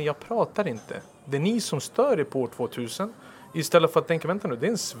om nej, jag pratar inte. Det är ni som stör er på år 2000. Istället för att tänka, vänta nu, det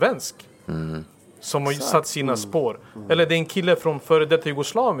är en svensk som har satt sina spår. Eller det är en kille från före detta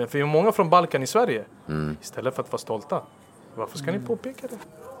Jugoslavien. För det är många från Balkan i Sverige. Istället för att vara stolta. Varför ska ni påpeka det?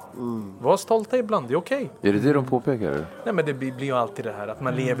 Var stolta ibland, det är okej. Är det de påpekar? Nej, men det blir ju alltid det här att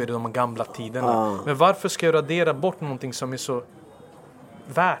man lever i de gamla tiderna. Men varför ska jag radera bort någonting som är så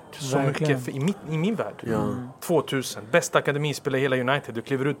värt så mycket i min värld? 2000, bästa akademispelare i hela United. Du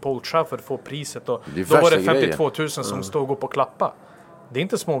kliver ut på Old Trafford, får priset och då var det 52 000 som står och går på klappa. Det är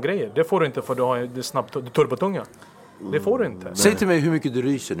inte små grejer. Det får du inte för du har det snabbt turbotunga. Det får du inte. Säg till mig hur mycket du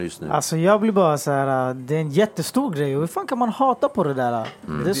ryser just nu. Alltså jag blir bara så här, det är en jättestor grej. Och hur fan kan man hata på det där?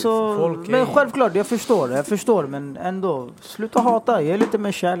 Det är så, men självklart, jag förstår, men ändå, sluta hata, ge lite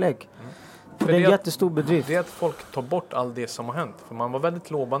mer kärlek. För det är en jättestor bedrift. Det är att folk tar bort allt det som har hänt. För man var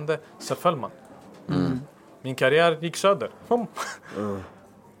väldigt lovande, så föll man. Min karriär gick söder.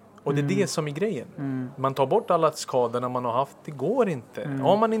 Och det är det som är grejen. Man tar bort alla skadorna man har haft. Det går inte.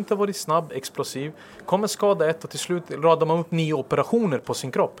 Om man inte varit snabb, explosiv, kommer skada ett och till slut radar man upp 9 operationer på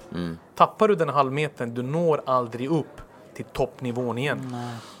sin kropp. Tappar du den halvmetern, du når aldrig upp till toppnivån igen.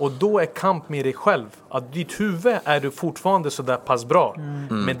 Och då är kamp med dig själv. Att ditt huvud är du fortfarande så där pass bra.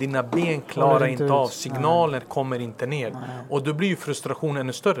 Men dina ben klarar inte av. Signaler kommer inte ner. Och då blir ju frustrationen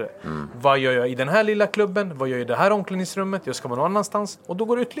ännu större. Vad gör jag i den här lilla klubben? Vad gör jag i det här omklädningsrummet? Jag ska vara någon annanstans. Och då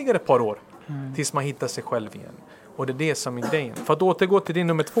går det ytterligare ett par år. Tills man hittar sig själv igen. Och det är det som är grejen. För att återgå till din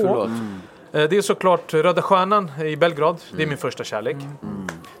nummer 2. Det är såklart Röda Stjärnan i Belgrad. Det är min första kärlek.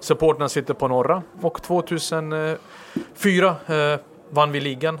 Supporterna sitter på norra. Och 2004 vann vi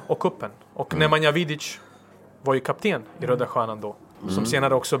ligan och kuppen. Och Nemanja Vidic var ju kapten i Röda Stjärnan då. Som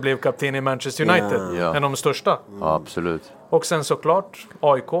senare också blev kapten i Manchester United. En av de största. Ja, absolut. Och sen såklart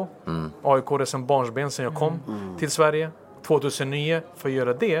AIK. AIK är som barnsben sen jag kom till Sverige. 2009 för att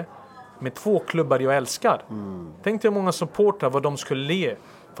göra det med 2 klubbar jag älskar. Tänk dig hur många supportrar vad de skulle le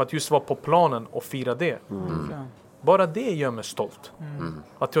för att just vara på planen och fira det. Bara det gör mig stolt.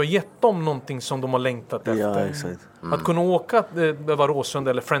 Att jag har gett dem någonting som de har längtat efter. Ja, exakt. Att kunna åka över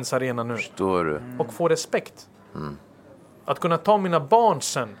Råsunda eller Friends Arena nu. Och få respekt. Att kunna ta mina barn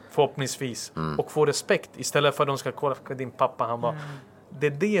sen, förhoppningsvis, och få respekt istället för att de ska kolla din pappa. Han var. Det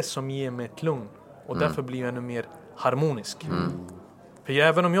är det som ger mig ett lugn. Och därför blir jag ännu mer harmonisk. För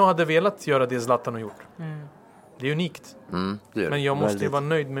även om jag hade velat göra det Zlatan har gjort. Det är unikt. Det är. Men jag måste ju vara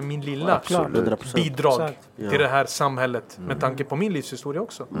nöjd med min lilla bidrag till det här samhället. Med tanke på min livshistoria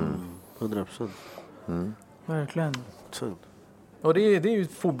också. 100%. Verkligen. Och det är ju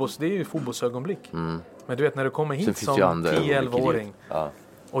fotbollsögonblick. Men du vet när du kommer hit som 10-11-åring.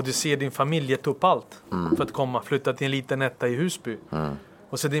 Och du ser din familj gett upp allt. För att flytta till en liten etta i Husby.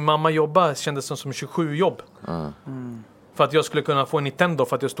 Och så din mamma jobbar kändes som 27 jobb. För att jag skulle kunna få en Nintendo.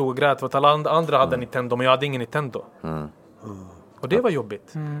 För att jag stod och grät för att alla andra hade en Nintendo. Men jag hade ingen Nintendo. Och det var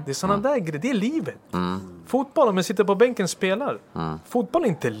jobbigt. Det är sådana där grejer. Det är livet. Fotboll, om jag sitter på bänken spelar. Fotboll är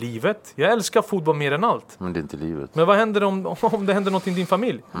inte livet. Jag älskar fotboll mer än allt. Men det är inte livet. Men vad händer om det händer något i din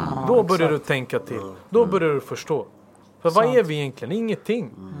familj? Då börjar du tänka till. Då börjar du förstå. För vad är vi egentligen?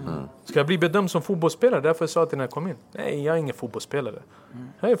 Ingenting. Ska jag bli bedömd som fotbollsspelare? Därför sa jag till när jag kom in. Nej, jag är ingen fotbollsspelare.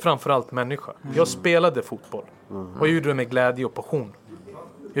 Jag är framförallt människa. Jag spelade fotboll. Och jag gjorde det med glädje och passion.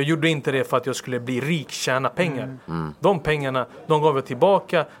 Jag gjorde inte det för att jag skulle bli rik, tjäna pengar. De pengarna, de gav jag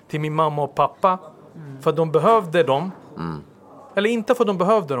tillbaka till min mamma och pappa. För att de behövde dem. Eller inte för att de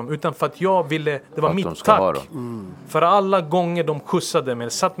behövde dem, utan för att jag ville, det var att mitt tack. För alla gånger de skjutsade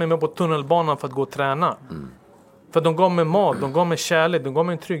mig, satt mig på tunnelbanan för att gå och träna. För att de gav mig mat, de gav mig kärlek, de gav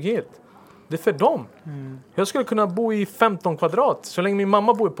mig en trygghet. Det är för dem. Jag skulle kunna bo i 15 kvadrat så länge min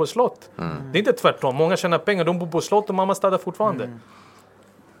mamma bor på slott. Det är inte tvärtom. Många tjänar pengar, de bor på slott och mamma städar fortfarande.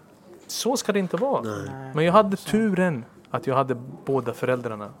 Så ska det inte vara. Men jag hade turen att jag hade båda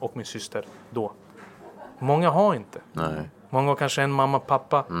föräldrarna och min syster då. Många har inte. Många har kanske en mamma,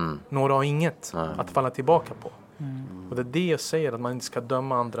 pappa. Några har inget att falla tillbaka på. Och det är det jag säger, att man inte ska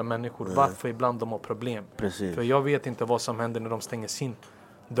döma andra människor. Varför ibland de har problem. För jag vet inte vad som händer när de stänger sin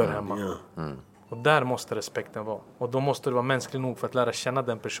dörr hemma. Och där måste respekten vara. Och då måste du vara mänsklig nog för att lära känna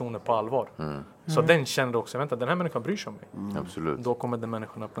den personen på allvar. Så den känner också, vänta, den här människan bryr sig om mig. Absolut. Då kommer den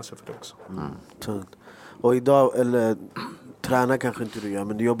människan öppna sig för det också. Och idag, eller tränar kanske inte du gör,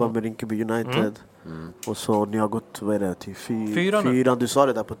 men du jobbar med Rinkeby United. Och så ni har gått, vad är det, till fyran. Du sa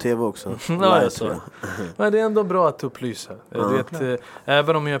det där på tv också. Ja, jag sa. Men det är ändå bra att upplysa. Du vet,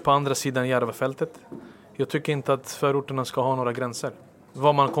 även om jag är på andra sidan Järvafältet. Jag tycker inte att förorterna ska ha några gränser.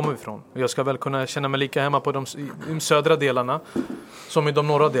 Var man kommer ifrån. Jag ska väl kunna känna mig lika hemma på de södra delarna som i de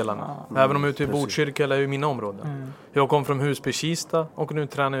norra delarna. Även om jag är ute i Botkyrka eller i mina områden. Jag kom från Husby, Kista och nu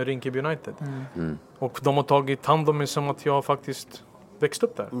tränar jag i Rinkeby United. Och de har tagit hand om mig som att jag faktiskt växte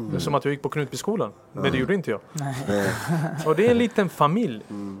upp där. Det är som att jag gick på Knutbyskolan. Men det gjorde inte jag. Och det är en liten familj.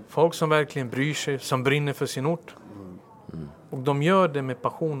 Folk som verkligen bryr sig, som brinner för sin ort. Och de gör det med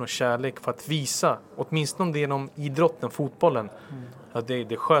passion och kärlek för att visa, åtminstone genom idrotten, fotbollen, att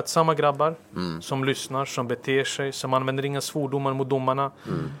det är skötsamma grabbar som lyssnar, som beter sig, som använder inga svordomar mot domarna,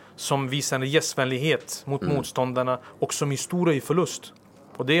 som visar en gästvänlighet mot motståndarna och som är stora i förlust.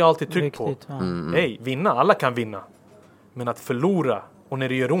 Och det är alltid tryck på. Hej, vinna, alla kan vinna. Men att förlora och när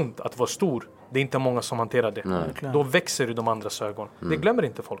det gör ont att vara stor, det är inte många som hanterar det. Då växer det i de andras ögon. Det glömmer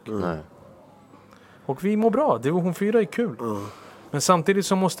inte folk. Och vi mår bra. Division 4 är kul. Men samtidigt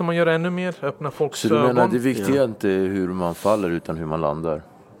så måste man göra ännu mer. Öppna folks ögon. Så du menar det viktiga är inte hur man faller utan hur man landar?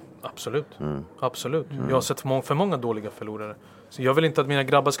 Absolut. Absolut. Jag har sett för många dåliga förlorare. Så jag vill inte att mina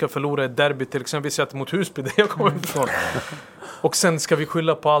grabbar ska förlora ett derby. Till exempel sett mot Husby där jag kommer ifrån. Och sen ska vi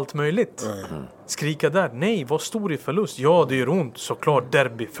skylla på allt möjligt. Skrika där. Nej, var stor i förlust. Ja, det gör ont. Såklart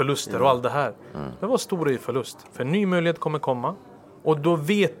derby, förluster och allt det här. Men var stor i förlust. För en ny möjlighet kommer komma. Och då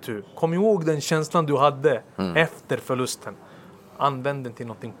vet du, kom ihåg den känslan du hade efter förlusten. Använd den till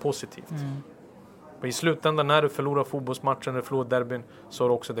någonting positivt. Och i slutändan när du förlorar fotbollsmatchen eller förlorar derbyn så har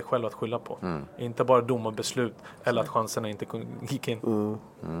du också dig själv att skylla på. Inte bara domarbeslut eller att chanserna inte gick in.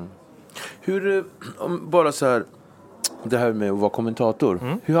 Hur, bara så här, det här med att vara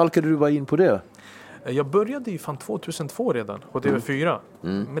kommentator. Hur halkade du bara in på det? Jag började ju fan 2002 redan på TV4.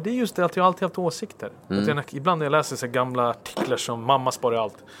 Men det är just det att jag alltid haft åsikter. Att ibland när jag läser så gamla artiklar som mamma sparar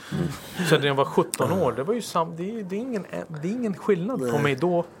allt. Så när jag var 17 år, det var ju det är ingen skillnad på mig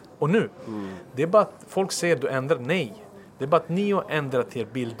då och nu. Det är bara att folk säger att du ändrar. Nej, Det är bara att ni har ändrat er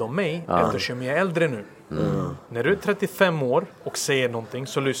bild om mig eftersom jag är äldre nu. När du är 35 år och säger någonting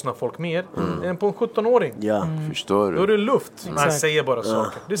så lyssnar folk mer än på en 17-åring. Förstår du? Då är det luft. Man säger bara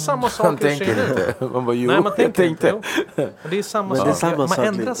saker. Det är samma sak. Man tänker inte. Man bara, Nej, man tänker inte. Det är samma sak. Man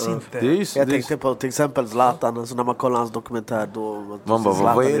ändras inte. Jag tänkte på till exempel Zlatan. Alltså när man kollar hans dokumentär då... Man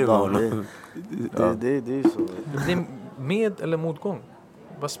bara, vad är det med honom? Det är så. Det är med eller motgång.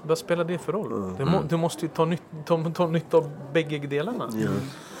 Vad spelar det för roll? Du måste ju ta nytta av bägge delarna.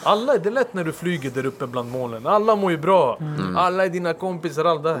 Alla, det är lätt när du flyger där uppe bland molnen. Alla mår ju bra. Alla är dina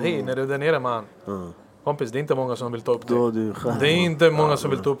kompisar. Hej, när du är där nere, man. Kompis, det är inte många som vill ta upp dig. Det är inte många som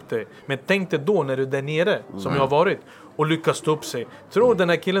vill ta upp dig. Men tänk dig då när du är där nere, som jag har varit, och lyckas ta upp sig. Tror den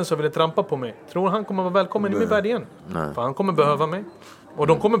här killen som ville trampa på mig, tror han kommer vara välkommen i min värld igen? För han kommer behöva mig. Och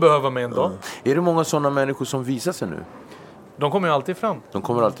de kommer behöva mig en dag. Är det många sådana människor som visar sig nu? De kommer ju alltid fram. De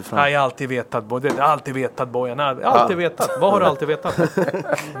kommer alltid fram. Nej, jag har alltid vetat, Bojan. Jag har alltid vetat, Bojan. Alltid vetat. Vad har du alltid vetat?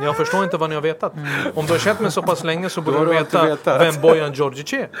 Jag förstår inte vad ni har vetat. Om du har känt mig så pass länge så borde du veta vem Bojan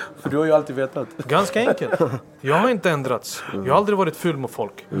Djordjic är. För du har ju alltid vetat. Ganska enkelt. Jag har inte ändrats. Jag har aldrig varit full mot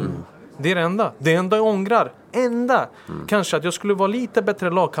folk. Det är det enda. Det enda jag ångrar. Kanske att jag skulle vara lite bättre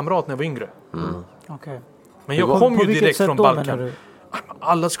lagkamrat när jag var yngre. Okay. Men jag kom ju direkt från Balkan.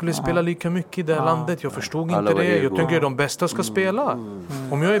 Alla skulle spela lika mycket i det här landet. Jag förstod inte det. Jag tycker att de bästa ska spela.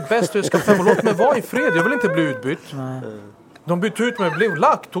 Om jag är bäst och jag ska låt mig vara i fred. Jag vill inte bli utbytt. De bytte ut mig, blev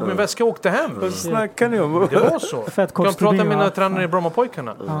lack, tog min väska och åkte hem. Vad snackar ni om? Det var så. Jag kan prata med mina tränare i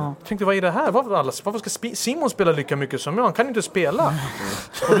Brommapojkarna. Jag tänkte, vad är det här? Varför ska Simon spela lika mycket som jag? Han kan inte spela.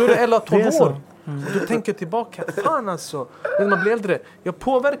 Och då är det 11-12 år. Du tänker tillbaka, fan alltså, när man blir äldre, jag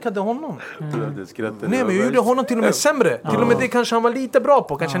påverkade honom. Nej, men jag gjorde honom till och med sämre. Till och med det kanske han var lite bra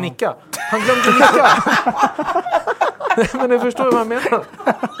på, kanske nicka. Han glömde nicka. Men du förstår vad jag menar.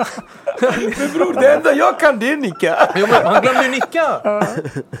 Men bror, det enda jag kan det är nicka. Jo, men han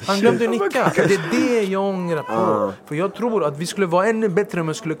glömde nicka. Det är det jag ångrar på. För jag tror att vi skulle vara ännu bättre om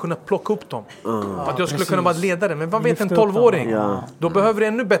jag skulle kunna plocka upp dem. Att jag skulle kunna vara ledare. Men vad vet en 12-åring? Då behöver du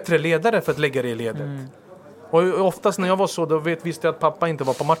ännu bättre ledare för att lägga det i ledet. Och oftast när jag var så, då visste jag att pappa inte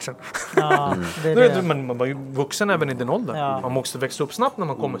var på matchen. Men man var ju vuxen även i den åldern. Man måste växa upp snabbt när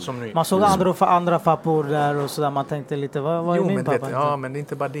man kommer som ny. Man såg andra pappor där och sådär. Man tänkte lite, vad är min pappa? Men det är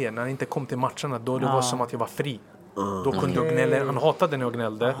inte bara det. När han inte kom till matcherna, då det var som att jag var fri. Då kunde jag gnälla. Han hatade när jag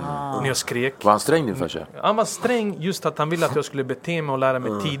gnällde. När jag skrek. Var han sträng din för sig? Han var sträng just att han ville att jag skulle bete mig och lära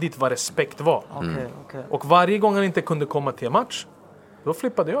mig tidigt vad respekt var. Och varje gång han inte kunde komma till en match, då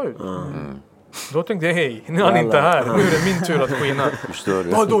flippade jag ut. Då tänkte jag, hej, nu är han inte här. Nu är det min tur att skina.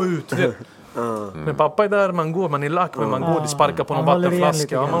 Då ut. Men pappa är där, man är lack, men man går och sparkar på någon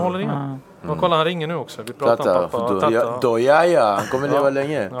vattenflaska. Man håller igen. Man kollar, han ringer nu också. Vi pratar om pappa. Han kommer leva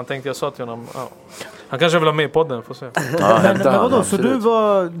länge. Han tänkte, jag sa till honom, han kanske vill ha med i podden, får se. Men vadå, så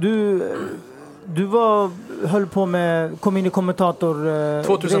du höll på med, kom in i kommentator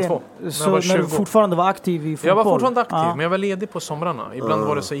 2002. Så när du fortfarande var aktiv i fotboll? Jag var fortfarande aktiv, men jag var ledig på somrarna. Ibland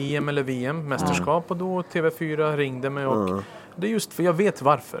var det så EM eller VM, mästerskap, och då TV4 ringde mig och det är just för jag vet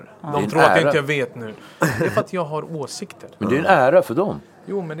varför. De tror att jag inte vet nu. Det är för att jag har åsikter. Men det är en ära för dem.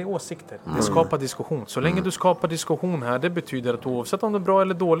 Jo, men det är åsikter. Det skapar diskussion. Så länge du skapar diskussion här, det betyder att oavsett om det är bra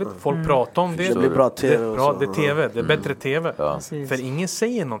eller dåligt, folk pratar om det. Det blir bra TV. Det är TV, det är bättre TV. För ingen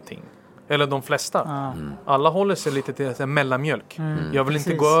säger någonting. Eller de flesta. Alla håller sig lite till en mellanmjölk. Jag vill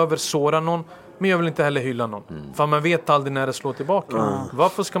inte gå över, såra någon. Men jag vill inte heller hylla någon. För man vet aldrig när det slår tillbaka.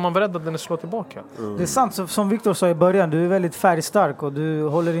 Varför ska man vara rädd att den slår tillbaka? Det är sant, som Victor sa i början. Du är väldigt färgstark och du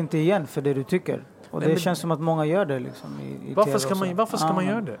håller inte igen för det du tycker. Och det känns som att många gör det liksom i varför ska man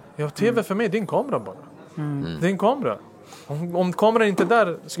göra det? Ja, TV för mig, det är en kamera bara. Det är en kamera. Om kameran inte är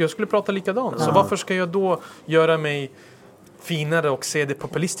där, jag skulle prata likadant. Så varför ska jag då göra mig finare och se det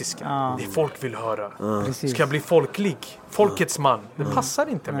populistiska? Det folk vill höra. Ska jag bli folklig? Folkets man. Det passar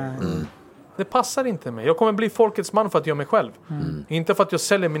inte mig. Det passar inte mig. Jag kommer bli folkets man för att jag är mig själv. Inte för att jag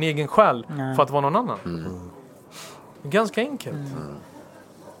säljer min egen själ för att vara någon annan. Ganska enkelt.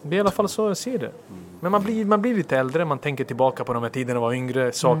 Det är i alla fall så jag ser det. Men man blir lite äldre. Man tänker tillbaka på de här tiderna var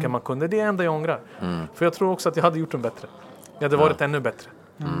yngre. Saker man kunde. Det är det enda jag ångrar. För jag tror också att jag hade gjort dem bättre. Jag hade varit ännu bättre.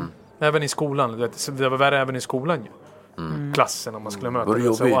 Även i skolan. Det var värre även i skolan ju. Klassen om man skulle möta. Var du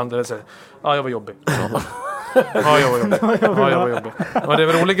jobbig? Och andra säger, jag var jobbig. Jag var jobbig. Och det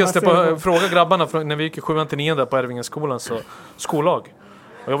var roligaste på fråga grabbarna när vi gick i 7-9 på Ervingens skolan, så skollag.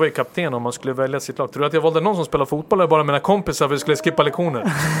 Och jag var ju kapten om man skulle välja sitt lag. Tror du att jag valde någon som spelar fotboll eller bara mina kompisar för att vi skulle skippa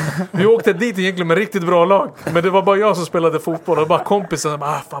lektioner? Vi åkte dit egentligen med riktigt bra lag. Men det var bara jag som spelade fotboll. Och bara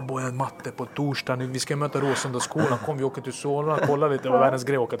kompisar fan boy, en matte på torsdag. Vi ska möta Råsundaskolan. Kom vi åker till Solna. Kolla lite, det var världens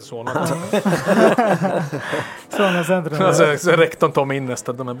grej att åka till Solna. Solna centrum. Alltså, så rektorn tar mig in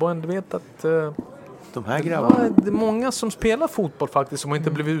nästa. De är bara, du vet att... De här grabbarna. Det är många som spelar fotboll faktiskt som har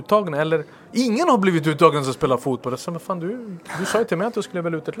inte blivit uttagna. Eller ingen har blivit uttagen som spelar fotboll. Så, men fan, du sa ju till mig att du skulle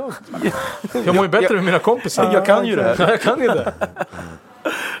välja ut ett lag. Jag mår ju bättre med mina kompisar. Jag kan ju det här. Ja, jag kan ju det.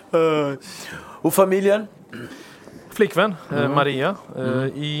 Och familjen? Flickvän, Maria.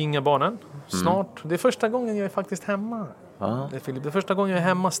 Inga barnen. Snart. Det är första gången jag är faktiskt hemma. Det är första gången jag är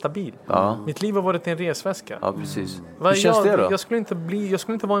hemma stabil. Mitt liv har varit en resväska. Ja, precis. Hur känns det då? Jag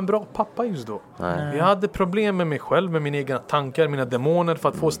skulle inte vara en bra pappa just då. Nej. Jag hade problem med mig själv, med mina egna tankar, mina demoner för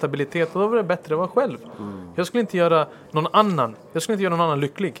att få stabilitet. Och då var det bättre att vara själv. Jag skulle inte göra någon annan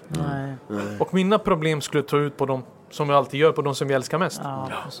lycklig. Nej. Och mina problem skulle ta ut på dem som jag alltid gör, på de som jag älskar mest. Ja,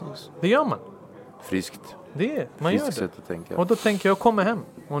 det gör man. Friskt. Man gör det. Och då tänker jag kommer hem.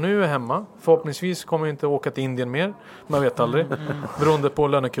 Och nu är jag hemma. Förhoppningsvis kommer jag inte åka till Indien mer. Man vet aldrig. Beroende på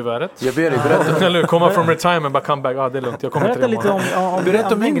lönekuvertet. Jag ber dig berätta. Eller komma från retirement bara come back. Det är lugnt. Jag kommer berätta lite om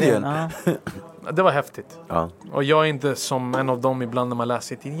berätta om Indien. Det var häftigt. Och jag är inte som en av dem ibland när man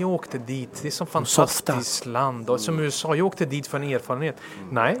läser det. Jag åkte dit. Det är som fantastiskt land. Och som USA. Jag åkte dit för en erfarenhet.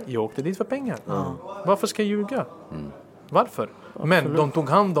 Nej, jag åkte dit för pengar. Varför ska jag ljuga? Varför? Men de tog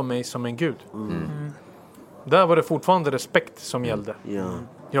hand om mig som en gud. Där var det fortfarande respekt som gällde.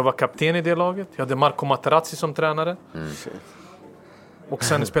 Jag var kapten i det laget. Jag hade Marco Materazzi som tränare. Och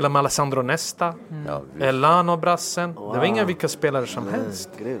sen spelade med Alessandro Nesta. Elano Brassen. Det var inga vilka spelare som helst.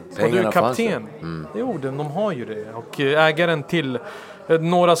 Och du är kapten. Jo, de har ju det. Och ägaren till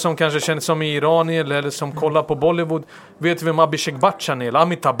några som kanske känner som iranier eller som kollar på Bollywood. Vet vi vem Abhishek Bachchan är? Eller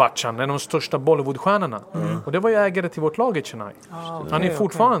Amitabh Bachchan. En av de största Bollywoodstjärnorna. Och det var ju ägare till vårt lag i Chennai. Han är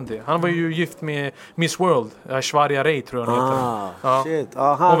fortfarande det. Han var ju gift med Miss World. Aishwarya Rai tror jag han heter.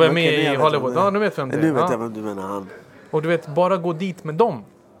 Och var med i Hollywood. Ja, nu vet vem det är. Nu vet jag vem du menar, han. Och du vet, bara gå dit med dem.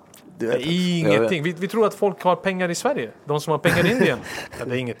 Det är ingenting. Vi tror att folk har pengar i Sverige. De som har pengar i Indien.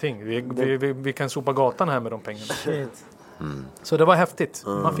 Det är ingenting. Vi kan sopa gatan här med de pengarna. Så det var häftigt.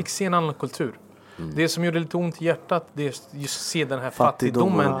 Man fick se en annan kultur. Det som gjorde lite ont i hjärtat, det är just se den här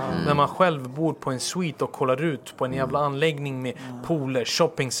fattigdomen när man själv bor på en suite och kollar ut på en jävla anläggning med pooler,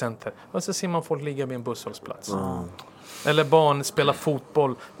 shoppingcenter. Och så ser man folk ligga vid en busshållplats. Eller barn spela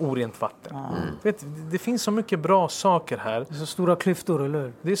fotboll, orent vatten. Vet, det finns så mycket bra saker här. Det är så stora klyftor,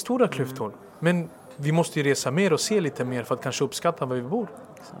 eller? Det är stora klyftor. Men vi måste ju resa mer och se lite mer för att kanske uppskatta var vi bor.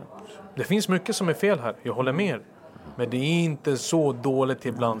 Det finns mycket som är fel här, jag håller med. Men det är inte så dåligt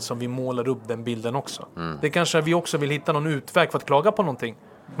ibland som vi målar upp den bilden också. Det kanske vi också vill hitta någon utväg för att klaga på någonting.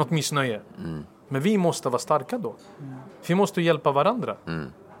 Något missnöje. Men vi måste vara starka då. Vi måste hjälpa varandra.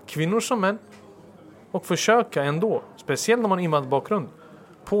 Kvinnor som män. Och försöka ändå, speciellt när man har invandrarbakgrund,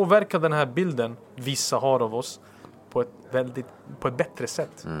 påverka den här bilden vissa har av oss på ett bättre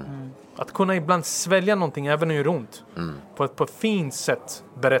sätt. Att kunna ibland svälja någonting även när det gör ont. På ett fint sätt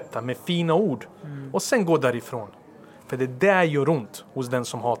berätta med fina ord. Och sen gå därifrån. För det där gör ont hos den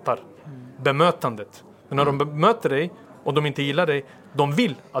som hatar. Bemötandet. Men när de bemöter dig och de inte gillar dig, de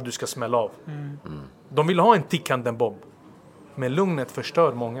vill att du ska smälla av. De vill ha en tickande bomb. Men lugnet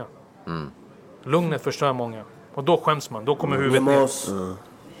förstör många. Lugnet förstör många. Och då skäms man. Då kommer huvudet ner.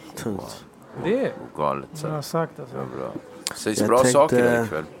 Tungt. Det är galet. Bra sagt alltså. Sägs bra saker där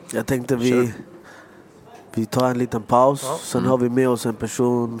ikväll. Jag tänkte vi tar en liten paus. Sen har vi med oss en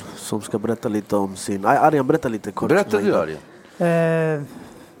person som ska berätta lite om sin... Arjan, berätta lite kort. Berätta du, Arjan.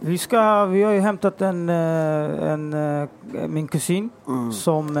 Vi har ju hämtat min kusin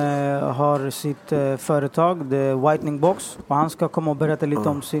som har sitt företag, The Whitening Box, och han ska komma och berätta lite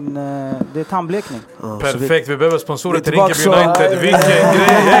om sin det är tandblekning. Perfekt, vi behöver sponsorer till Rinkeby United. Vilken grej!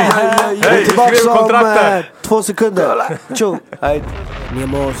 Hej, vi skriver kontrakt där. 2 sekunder. Tjo. Hej.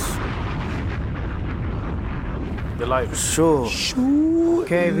 Nemos. The live. Sure.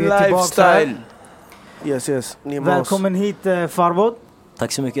 Okej, vi är tillbaka här. Yes. Nemos. Välkommen hit, Farbod.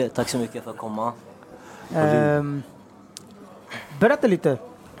 Tack så mycket för att komma. Berätta lite.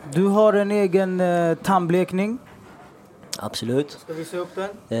 Du har en egen tandblekning. Absolut. Ska vi se upp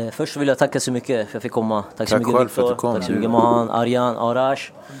den? Först vill jag tacka så mycket för att jag fick komma. Tack så mycket Victor. Tack så mycket Mohan, Arjan,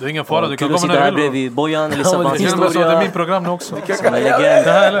 Arash. Det är ingen fara, du kan komma när du vill. Bredvid Bojan, Lissabons historia. Det är min program nu också. Som en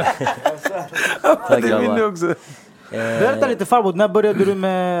legend. Tack grabbar. Berätta lite Farbod, när började du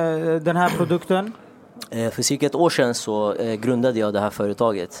med den här produkten? För cirka ett år sedan så grundade jag det här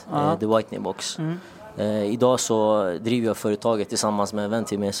företaget, The Whitening Box. Idag så driver jag företaget tillsammans med en vän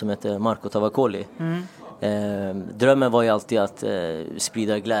till mig som heter Marco Tavakoli. Drömmen var ju alltid att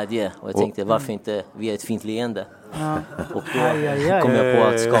sprida glädje och jag tänkte varför inte vi är ett fint leende. Och då kom jag på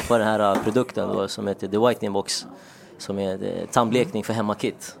att skapa den här produkten då, som heter The Whitening Box, som är tandblekning för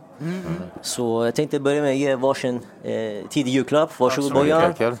hemmakit. Så jag tänkte börja med att ge varsin tidig julklapp. Varsågod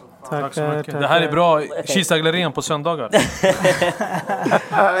Bojan. Tack så mycket. Det här är bra Kista-gallerian på söndagar.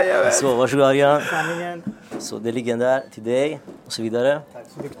 Så varsågod Arjan. Så det ligger där till dig och så vidare. Tack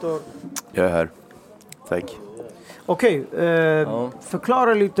så Viktor. Jag är här. Tack. Okej,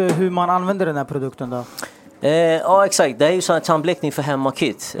 förklara lite hur man använder den här produkten då. Ja exakt, det är ju sån här tandblekning för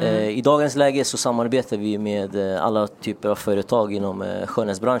hemmakit. I dagens läge så samarbetar vi med alla typer av företag inom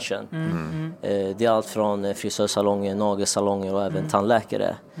skönhetsbranschen. Det är allt från frisörsalonger, nagelsalonger och även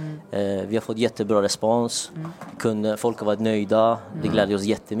tandläkare. Vi har fått jättebra respons. Folk har varit nöjda, det glädjer oss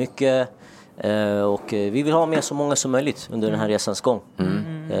jättemycket. Och vi vill ha med så många som möjligt under den här resans gång.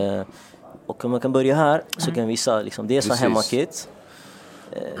 Och om man kan börja här så kan vi visa liksom, det är så hemmakit.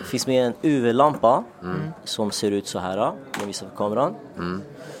 Det finns med en UV-lampa som ser ut så här. Jag visar på kameran.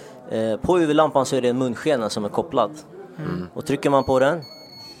 På UV-lampan så är det en munskena som är kopplad. Och trycker man på den,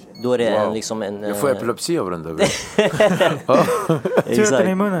 då är det en... Jag får epilepsi av den där. Exakt.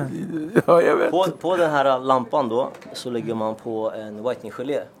 I munnen. Ja, jag vet. På den här lampan då så lägger man på en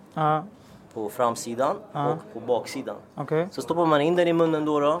whitening-gelé. På framsidan och på baksidan. Så stoppar man in den i munnen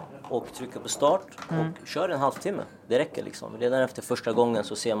då och trycker på start och kör en halvtimme. Det räcker liksom. Redan efter första gången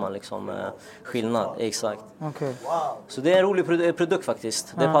så ser man liksom skillnad. Exakt. Så det är en rolig produkt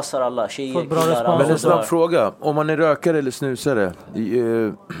faktiskt. Det passar alla tjejer, killar. Men en snabb fråga. Om man är rökare eller snusare.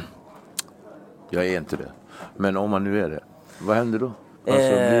 Jag är inte det. Men om man nu är det. Vad händer då? Alltså,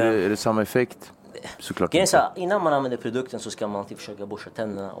 är det samma effekt? Såklart inte. Innan man använder produkten så ska man alltid försöka borsta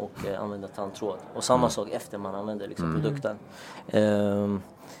tänderna och använda tandtråd. Och samma sak efter man använder liksom, produkten.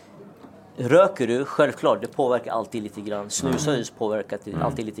 Röker du, självklart, det påverkar alltid lite grann. Snusar påverkar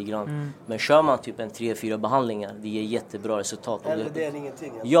alltid lite grann. Men kör man typ 3-4 behandlingar, det ger jättebra resultat. Eller det är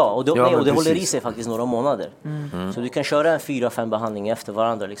ingenting. Ja, och det håller i sig faktiskt några månader. Så du kan köra 4-5 behandlingar efter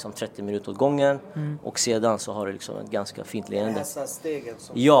varandra, liksom 30 minuter åt gången. Och sedan så har du liksom ett ganska fint leende.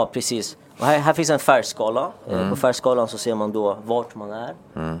 Ja, precis. Och här finns en färgskala. På färgskalan så ser man då vart man är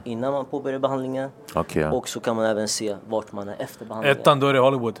innan man påbörjar behandlingen. Och så kan man även se vart man är efter behandlingen. Ettan, då är det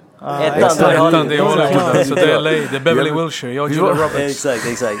Hollywood. Ettan, det är Hollywood. Så det är LA, det är Beverly Wilshire. Jag och Julia Roberts.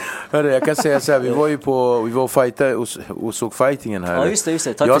 Exakt. Hörru, jag kan säga så här, vi var och fightade och såg fightingen här. Ja, just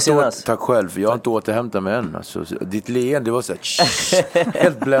det. Tack för senast. Tack själv, jag har inte återhämtat mig än. Alltså, ditt leende, det var så här,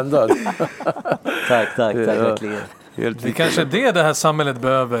 helt bländad. Tack, verkligen. Det kanske är det här samhället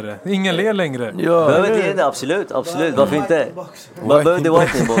behöver. Ingen ler längre. Behöver det, absolut. Varför inte? Man behöver det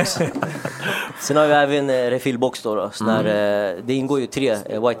whitening box. Sen har vi även refillbox då. Så när, det ingår ju 3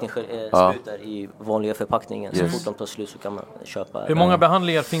 whitening-sprutor i vanliga förpackningen. Så fort de tar slut så kan man köpa. Hur många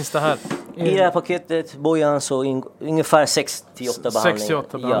behandlingar finns det här? I det här paketet, Bojan, så ungefär 6-8 behandlingar. 6-8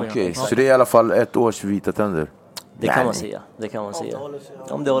 behandlingar. Okej, så det är i alla fall ett års vita tänder. Det kan man säga.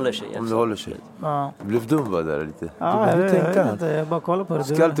 Om det håller sig. Du blev dum var där lite. Jag bara kollar på det.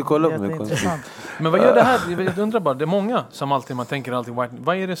 Ska alltid kolla på mig. Men vad gör det här? Jag undrar bara, det är många som man tänker alltid white.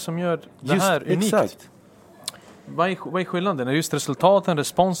 Vad är det som gör det här unikt? Exakt. Vad är skillnaden? Är det just resultaten,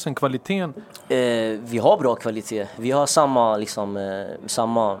 responsen, kvaliteten? Vi har bra kvalitet. Vi har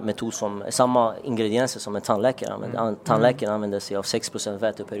samma metod samma ingredienser som en tandläkare använder. Tandläkaren använder sig av 6%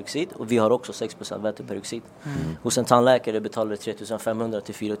 väteperoxid och vi har också 6% väteperoxid. Hos en tandläkare betalar du 3500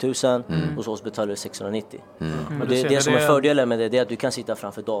 till 4000, hos oss betalar du 690. Och det som är fördelen med det är att du kan sitta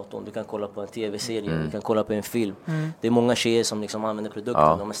framför datorn, du kan kolla på en tv-serie, du kan kolla på en film. Det är många tjejer som liksom använder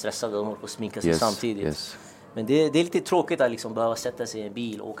produkten, de är stressade, de håller på att sminka sig samtidigt. Men det är lite tråkigt att liksom behöva sätta sig i en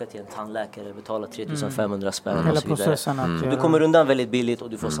bil, åka till en tandläkare, betala 3500 spänn och så vidare. Du kommer undan väldigt billigt och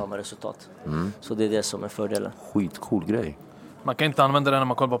du får samma resultat. Så det är det som är fördelen. Skitcool grej. Man kan inte använda den när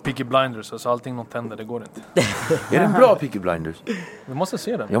man kollar på Peaky Blinders, alltså allting något tänder, det går inte. Är det en bra Peaky Blinders? Du måste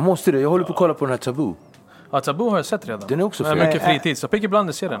se den. Jag måste det, jag håller på att kolla på den här Taboo. Ja, Taboo har jag sett redan. Den är också fin. Mycket fritid, så Peaky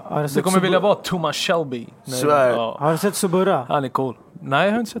Blinders ser den. Du kommer vilja vara Thomas Shelby. Har du sett Suburra? Han är cool. Nej,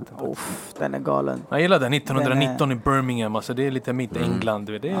 jag har inte sett den. Den är galen. Jag gillar den, 1919 i Birmingham. Alltså det är lite mitt England.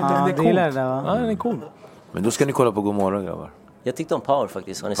 Det är coolt. Den är cool. Men då ska ni kolla på Gomorra, grabbar. Jag tyckte om Power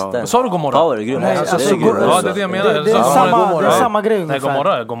faktiskt. Har ni sett den? Sa du Gomorra? Power är grym. Ja, det är det jag menar. Det är samma grej ungefär.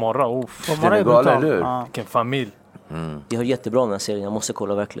 Nej, Gomorra. Gomorra är brutal. Vilken familj. Vi har jättebra den här serien. Jag måste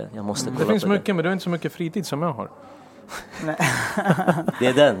kolla verkligen. Det finns mycket, men det är inte så mycket fritid som jag har. Det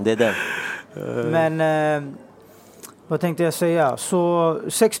är den. Men Vad tänkte jag säga? Så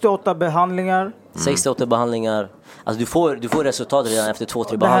 68 behandlingar. 68 behandlingar. Alltså du får resultat redan efter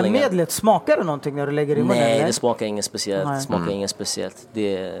 2-3 behandlingar. Det här medlet, smakar det någonting när du lägger i munnen? Nej, det smakar inget speciellt. Det smakar inget speciellt.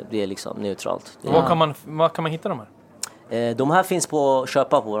 Det är liksom neutralt. Var kan man hitta de här? De här finns på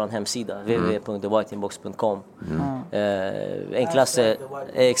köpa på vår hemsida www.thewhiteinbox.com. Enklaste,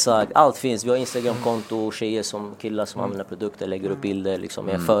 exakt, allt finns. Vi har Instagramkonto, tjejer som killar som använder produkter, lägger upp bilder liksom,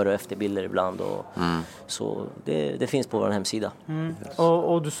 med före och efterbilder ibland så det finns på vår hemsida.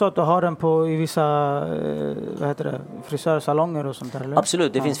 Och du sa att du har den i vissa frisörsalonger och sånt där, eller?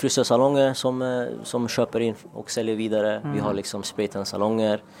 Absolut, det finns frisörsalonger som köper in och säljer vidare. Vi har liksom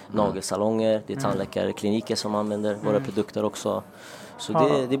spraytansalonger, nagelsalonger, det är tandläkarkliniker som använder våra produkter också. Så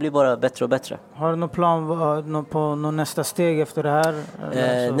det blir bara bättre och bättre. Har du någon plan på nästa steg efter det här?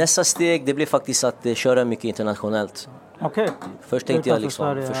 Nästa steg, det blir faktiskt att köra mycket internationellt. Okay. Först tänkte jag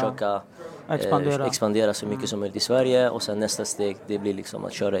liksom försöka expandera så mycket som möjligt i Sverige, och sen nästa steg, det blir liksom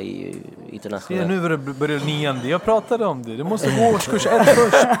att köra internationellt. Nu börjar 9:e. Jag pratade om det. Du måste gå årskurs 1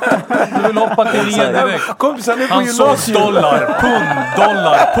 först. Du vill hoppa till 9 direkt. Han sa dollar, pund.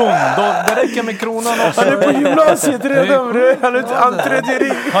 Det räcker med kronan också. Han är på gymnasiet redan. Han är tredje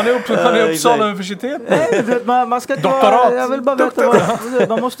ring. Han är Uppsala universitet. Nej, man ska doktorat. Jag vill bara veta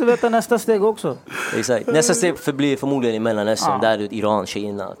man måste veta nästa steg också. Exakt. Nästa steg förblir förmodligen i Mellanöstern, där Iran,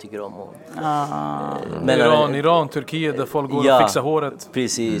 Kina tycker om. Iran, Turkiet, där folk går och fixar håret.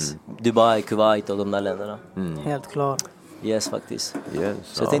 Precis. Dubai, Kuwait och de där länderna. Helt klart. Yes, faktiskt.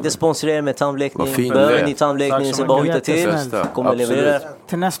 Så jag tänkte sponsra med tandblekning. Behöver ni tandblekning så bara hitta till. Kommer leverera.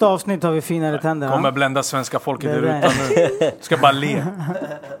 Till nästa avsnitt har vi finare tänder. Kommer blända svenska folket där utan nu. Ska bara le.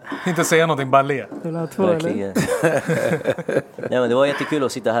 Inte säga någonting, bara le. Verkligen. Nej, men det var jättekul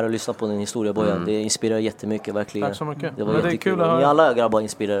att sitta här och lyssna på din historia, Bojan. Det inspirerar jättemycket, verkligen. Tack så mycket. Det var jättekul att höra. Ni alla grabbar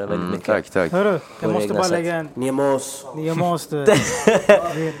inspirerar väldigt mycket. Tack. Hörru, jag måste bara lägga en... Niemos.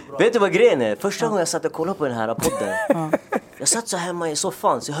 Vet du vad grejen är? Första gången jag satt och kollade på den här podden, jag satt så hemma i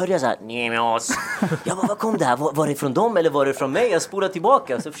soffan, så hörde jag så här, Niemos. Jag bara, vad kom det här? Var det från dem eller var det från mig? Jag spolade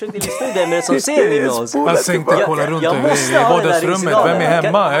tillbaka, så jag försökte lyssna där med det som ser Niemos. Man tänkte kolla runt i vardagsrummet. Vem är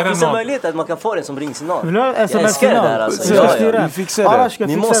hemma? Är det någon? Möjlighet att man kan få den som ringsignal. Jag älskar det där alltså. Vi fixar det.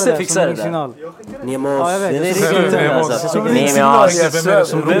 Ni måste fixa det där. Niemos. Det är riktigt alltså. Niemos.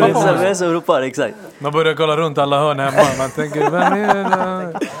 Vem som ropar, exakt. Man börjar kolla runt alla hörn hemma. Man tänker, vem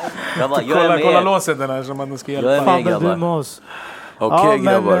är det? Kolla låset den här som man ska hjälpa. Okej,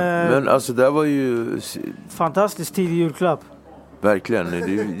 grabbar. Men alltså det var ju... Fantastiskt tidig julklapp. Verkligen.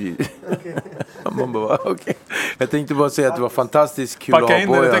 Man bara, okay. Jag tänkte bara säga att det var fantastiskt kul att ha in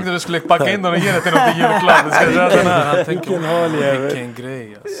Bojan. Jag tänkte att du skulle packa in den och ge den till något julklapp. Du ska röra den här. Han tänker, vilken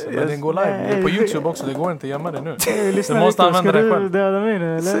grej alltså. Men den går live. Det är på YouTube också, det går inte att gömma det nu. Du måste använda det själv. Döda mig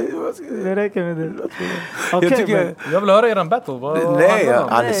nu, eller? Det räcker med det. Jag vill höra er battle. Nej,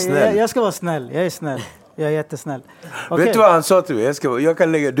 han är snäll. Jag ska vara snäll, jag är snäll. Jag är jättesnäll. Vet du vad han sa till mig? Jag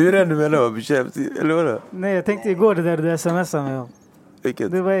kan lägga... Du är den du menar, eller vad? Nej, jag tänkte igår det där du smsade mig om.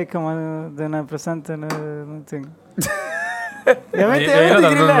 Vilket? Det var den här presenten någonting. Jag vet inte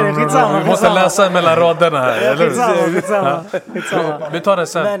grilla, skitsamma. Vi måste läsa mellan raderna här. Skitsamma. Vi tar det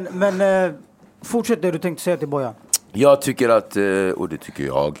sen. Men fortsätt det du tänkte säga till Bojan. Jag tycker att, och det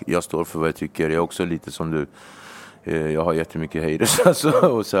tycker jag står för vad jag tycker. Jag är också lite som du. Jag har jättemycket haters alltså,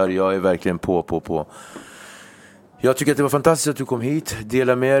 och så här, jag är verkligen på. Jag tycker att det var fantastiskt att du kom hit,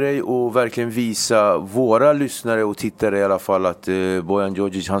 dela med dig och verkligen visa våra lyssnare och tittare i alla fall att Bojan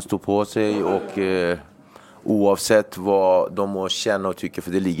Djordjic, han står på sig och oavsett vad de må känna och tycka,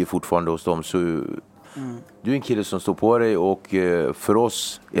 för det ligger fortfarande hos dem, så du är en kille som står på dig, och för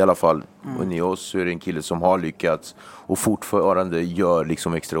oss i alla fall, och ni oss, så är det en kille som har lyckats och fortfarande gör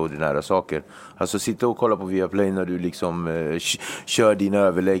liksom extraordinära saker. Alltså sitta och kolla på Viaplay när du liksom kör dina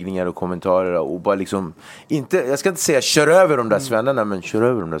överläggningar och kommentarer och bara liksom, inte, jag ska inte säga kör över de där svennarna, men kör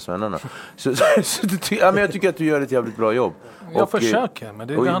över de där svennarna. Men jag tycker att du gör ett jävligt bra jobb. Jag försöker, men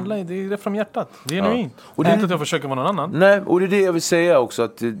det är från hjärtat. Det är genuint. Och det är inte att jag försöker vara någon annan. Nej, och det är det jag vill säga också,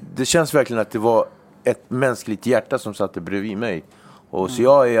 att det känns verkligen att det var ett mänskligt hjärta som satt bredvid mig. Och så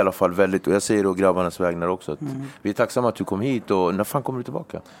jag är i alla fall väldigt, och jag säger då grabbarnas vägnar också, att vi är tacksamma att du kom hit, och när fan kommer du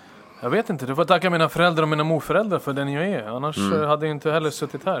tillbaka? Jag vet inte, du får tacka mina föräldrar och mina morföräldrar för den jag är. Annars hade jag inte heller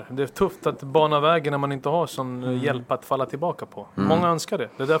suttit här. Det är tufft att bana vägen när man inte har sån hjälp att falla tillbaka på. Många önskar det.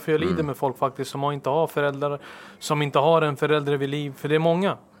 Det är därför jag lider med folk faktiskt som inte har föräldrar, som inte har en förälder vid liv. För det är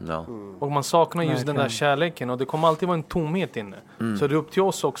många. Och man saknar just den där kärleken, och det kommer alltid vara en tomhet inne. Så det är upp till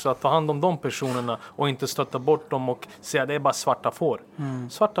oss också att ta hand om de personerna och inte stötta bort dem och säga det är bara svarta får.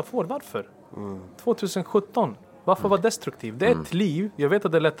 Svarta får, varför? 2017. Varför vara destruktiv? Det är ett liv. Jag vet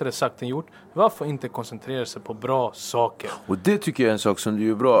att det är lättare sagt än gjort. Varför inte koncentrera sig på bra saker? Och det tycker jag är en sak som du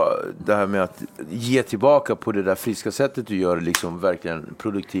gör bra. Det här med att ge tillbaka på det där friska sättet du gör. Liksom verkligen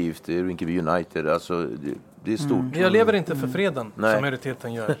produktivt. Rinkeby United. Alltså, det är stort. Jag lever inte för fredagen som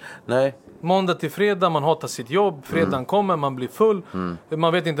majoriteten gör. Nej. Måndag till fredag, man hatar sitt jobb. Fredagen kommer, man blir full.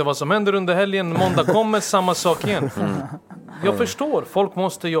 Man vet inte vad som händer under helgen. Måndag kommer, samma sak igen. Jag förstår, folk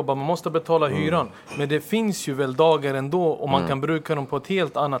måste jobba, man måste betala hyran. Men det finns ju väl dagar ändå och man kan bruka dem på ett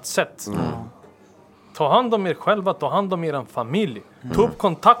helt annat sätt. Ta hand om er själva, ta hand om er familj. Ta upp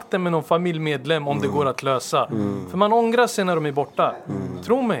kontakten med någon familjemedlem om det går att lösa. För man ångrar sig när de är borta.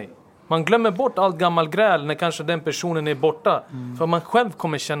 Tro mig. Man glömmer bort allt gammal gräl när kanske den personen är borta. För man själv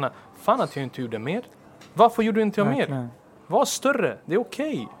kommer känna, fan att jag inte gjorde mer. Varför gjorde inte jag mer? Var större, det är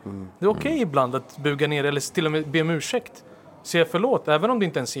okej. Det är okej ibland att buga ner eller till och med be om ursäkt. Säga förlåt, även om det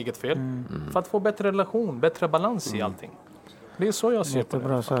inte är ens eget fel. För att få bättre relation, bättre balans i allting. Det är så jag ser på det.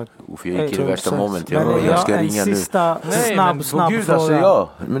 Bra sak. Jag gick i det värsta momentet. Jag ska ringa nu. Snabb Gud, fråga. alltså, ja,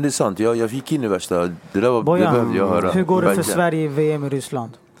 men det är sant. Jag fick in i värsta. Det behövde jag höra. Hur går det för Sverige i VM i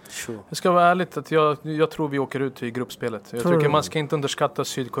Ryssland? Jag ska vara ärligt att jag tror vi åker ut i gruppspelet. Jag tycker man ska inte underskatta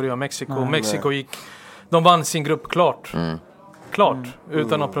Sydkorea och Mexiko. Mexiko de vann sin grupp klart.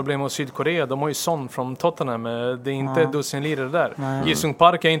 Utan några problem. Och Sydkorea, de har ju Son från Tottenham. Det är inte dussin lirare där. Jisung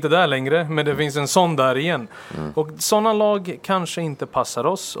Park är inte där längre, men det finns en Son där igen. Och sådana lag kanske inte passar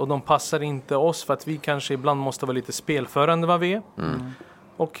oss. Och de passar inte oss för att vi kanske ibland måste vara lite spelförande vad vi är.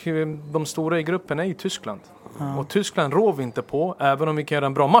 Och de stora i gruppen är ju Tyskland. Och Tyskland rår vi inte på, även om vi kan göra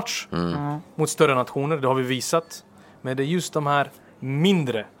en bra match mot större nationer, det har vi visat. Men det är just de här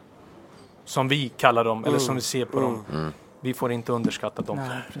mindre som vi kallar dem, eller som vi ser på dem. Vi får inte underskatta dem.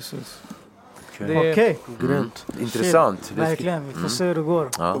 Nej, precis. Okej. Grymt. Intressant. Verkligen, vi får se hur det går.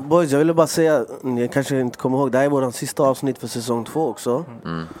 Ja. Boys, jag ville bara säga, jag kanske inte kommer ihåg, det här är vår sista avsnitt för säsong 2 också.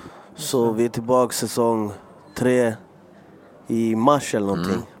 Så vi är tillbaka säsong 3 i mars eller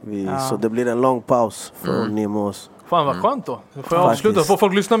någonting. Så det blir en lång paus från Nemos. Fan vad skönt då. Får jag avsluta? Får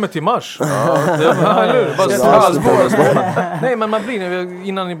folk lyssna med till mars? Nej, men man blir,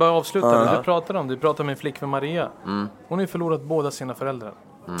 innan ni bara avslutar, vi pratar om det. Vi pratar med en flick med Maria. Hon har förlorat båda sina föräldrar.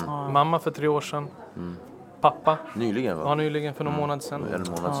 Mamma för 3 år sedan. Pappa. Nyligen va? Ja, nyligen för någon månad sedan.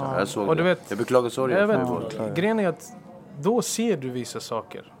 Jag såg och det. Du vet, jag beklagar sorgen. Grejen är att då ser du vissa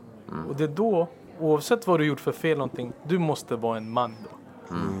saker. Och det är då, oavsett vad du gjort för fel någonting, du måste vara en man då.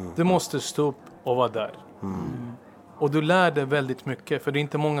 Du måste stå upp och vara där. Och du lär dig väldigt mycket, för det är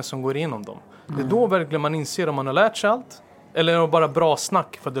inte många som går igenom dem. Det är då verkligen man inser om man har lärt sig allt, eller är det bara bra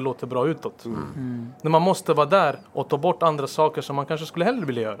snack för att det låter bra utåt. När man måste vara där och ta bort andra saker som man kanske skulle hellre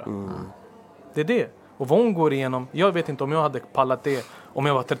vilja göra. Det är det. Och vad hon går igenom, jag vet inte om jag hade pallat det om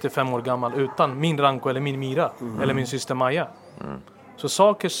jag var 35 år gammal utan min Ranko eller min Mira eller min syster Maja. Så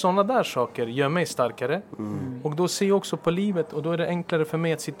sådana där saker gör mig starkare. Och då ser jag också på livet, och då är det enklare för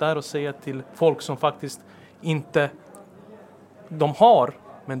mig att sitta här och säga till folk som faktiskt inte de har,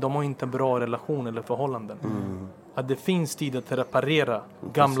 men de har inte en bra relation eller förhållanden. Att det finns tid att reparera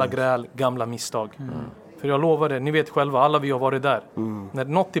gamla gräl, gamla misstag. För jag lovar det, ni vet själva, alla vi har varit där. När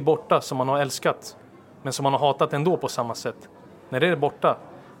något är borta som man har älskat, men som man har hatat ändå på samma sätt. När det är borta,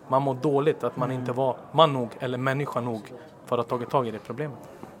 man mår dåligt att man inte var man nog eller människa nog för att ha tagit tag i det problemet.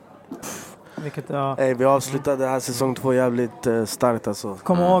 Vi avslutade här säsong 2 jävligt starkt alltså.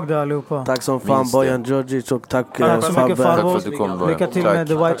 Kom ihåg det allihopa. Tack som fan Bojan Djordjic och tack så mycket Farvo. Lycka till med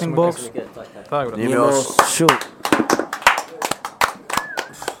The Whiting Box. Tack. Ni är med oss.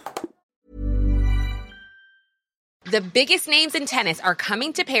 The biggest names in tennis are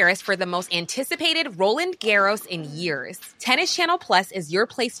coming to Paris for the most anticipated Roland Garros in years. Tennis Channel Plus is your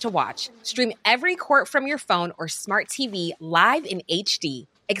place to watch. Stream every court from your phone or smart TV live in HD.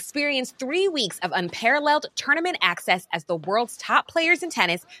 Experience 3 weeks of unparalleled tournament access as the world's top players in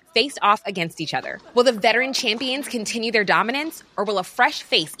tennis face off against each other. Will the veteran champions continue their dominance, or will a fresh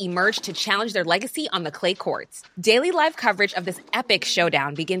face emerge to challenge their legacy on the clay courts? Daily live coverage of this epic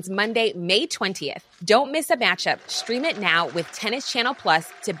showdown begins Monday, May 20th. Don't miss a matchup. Stream it now with Tennis Channel Plus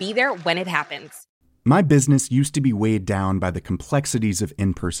to be there when it happens. My business used to be weighed down by the complexities of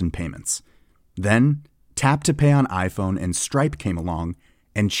in-person payments. Then, Tap to Pay on iPhone and Stripe came along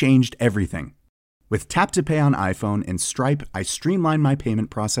and changed everything. With Tap to Pay on iPhone and Stripe, I streamlined my payment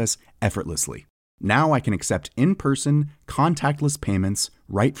process effortlessly. Now I can accept in-person, contactless payments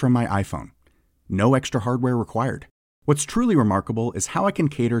right from my iPhone. No extra hardware required. What's truly remarkable is how I can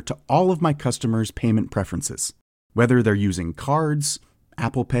cater to all of my customers' payment preferences. Whether they're using cards,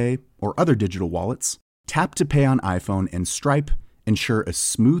 Apple Pay, or other digital wallets, Tap to Pay on iPhone and Stripe ensure a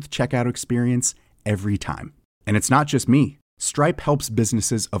smooth checkout experience every time. And it's not just me. Stripe helps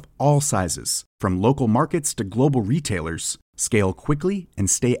businesses of all sizes, from local markets to global retailers, scale quickly and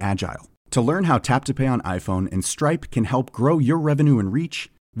stay agile. To learn how Tap to Pay on iPhone and Stripe can help grow your revenue and reach,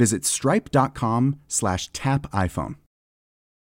 visit stripe.com/tapiphone.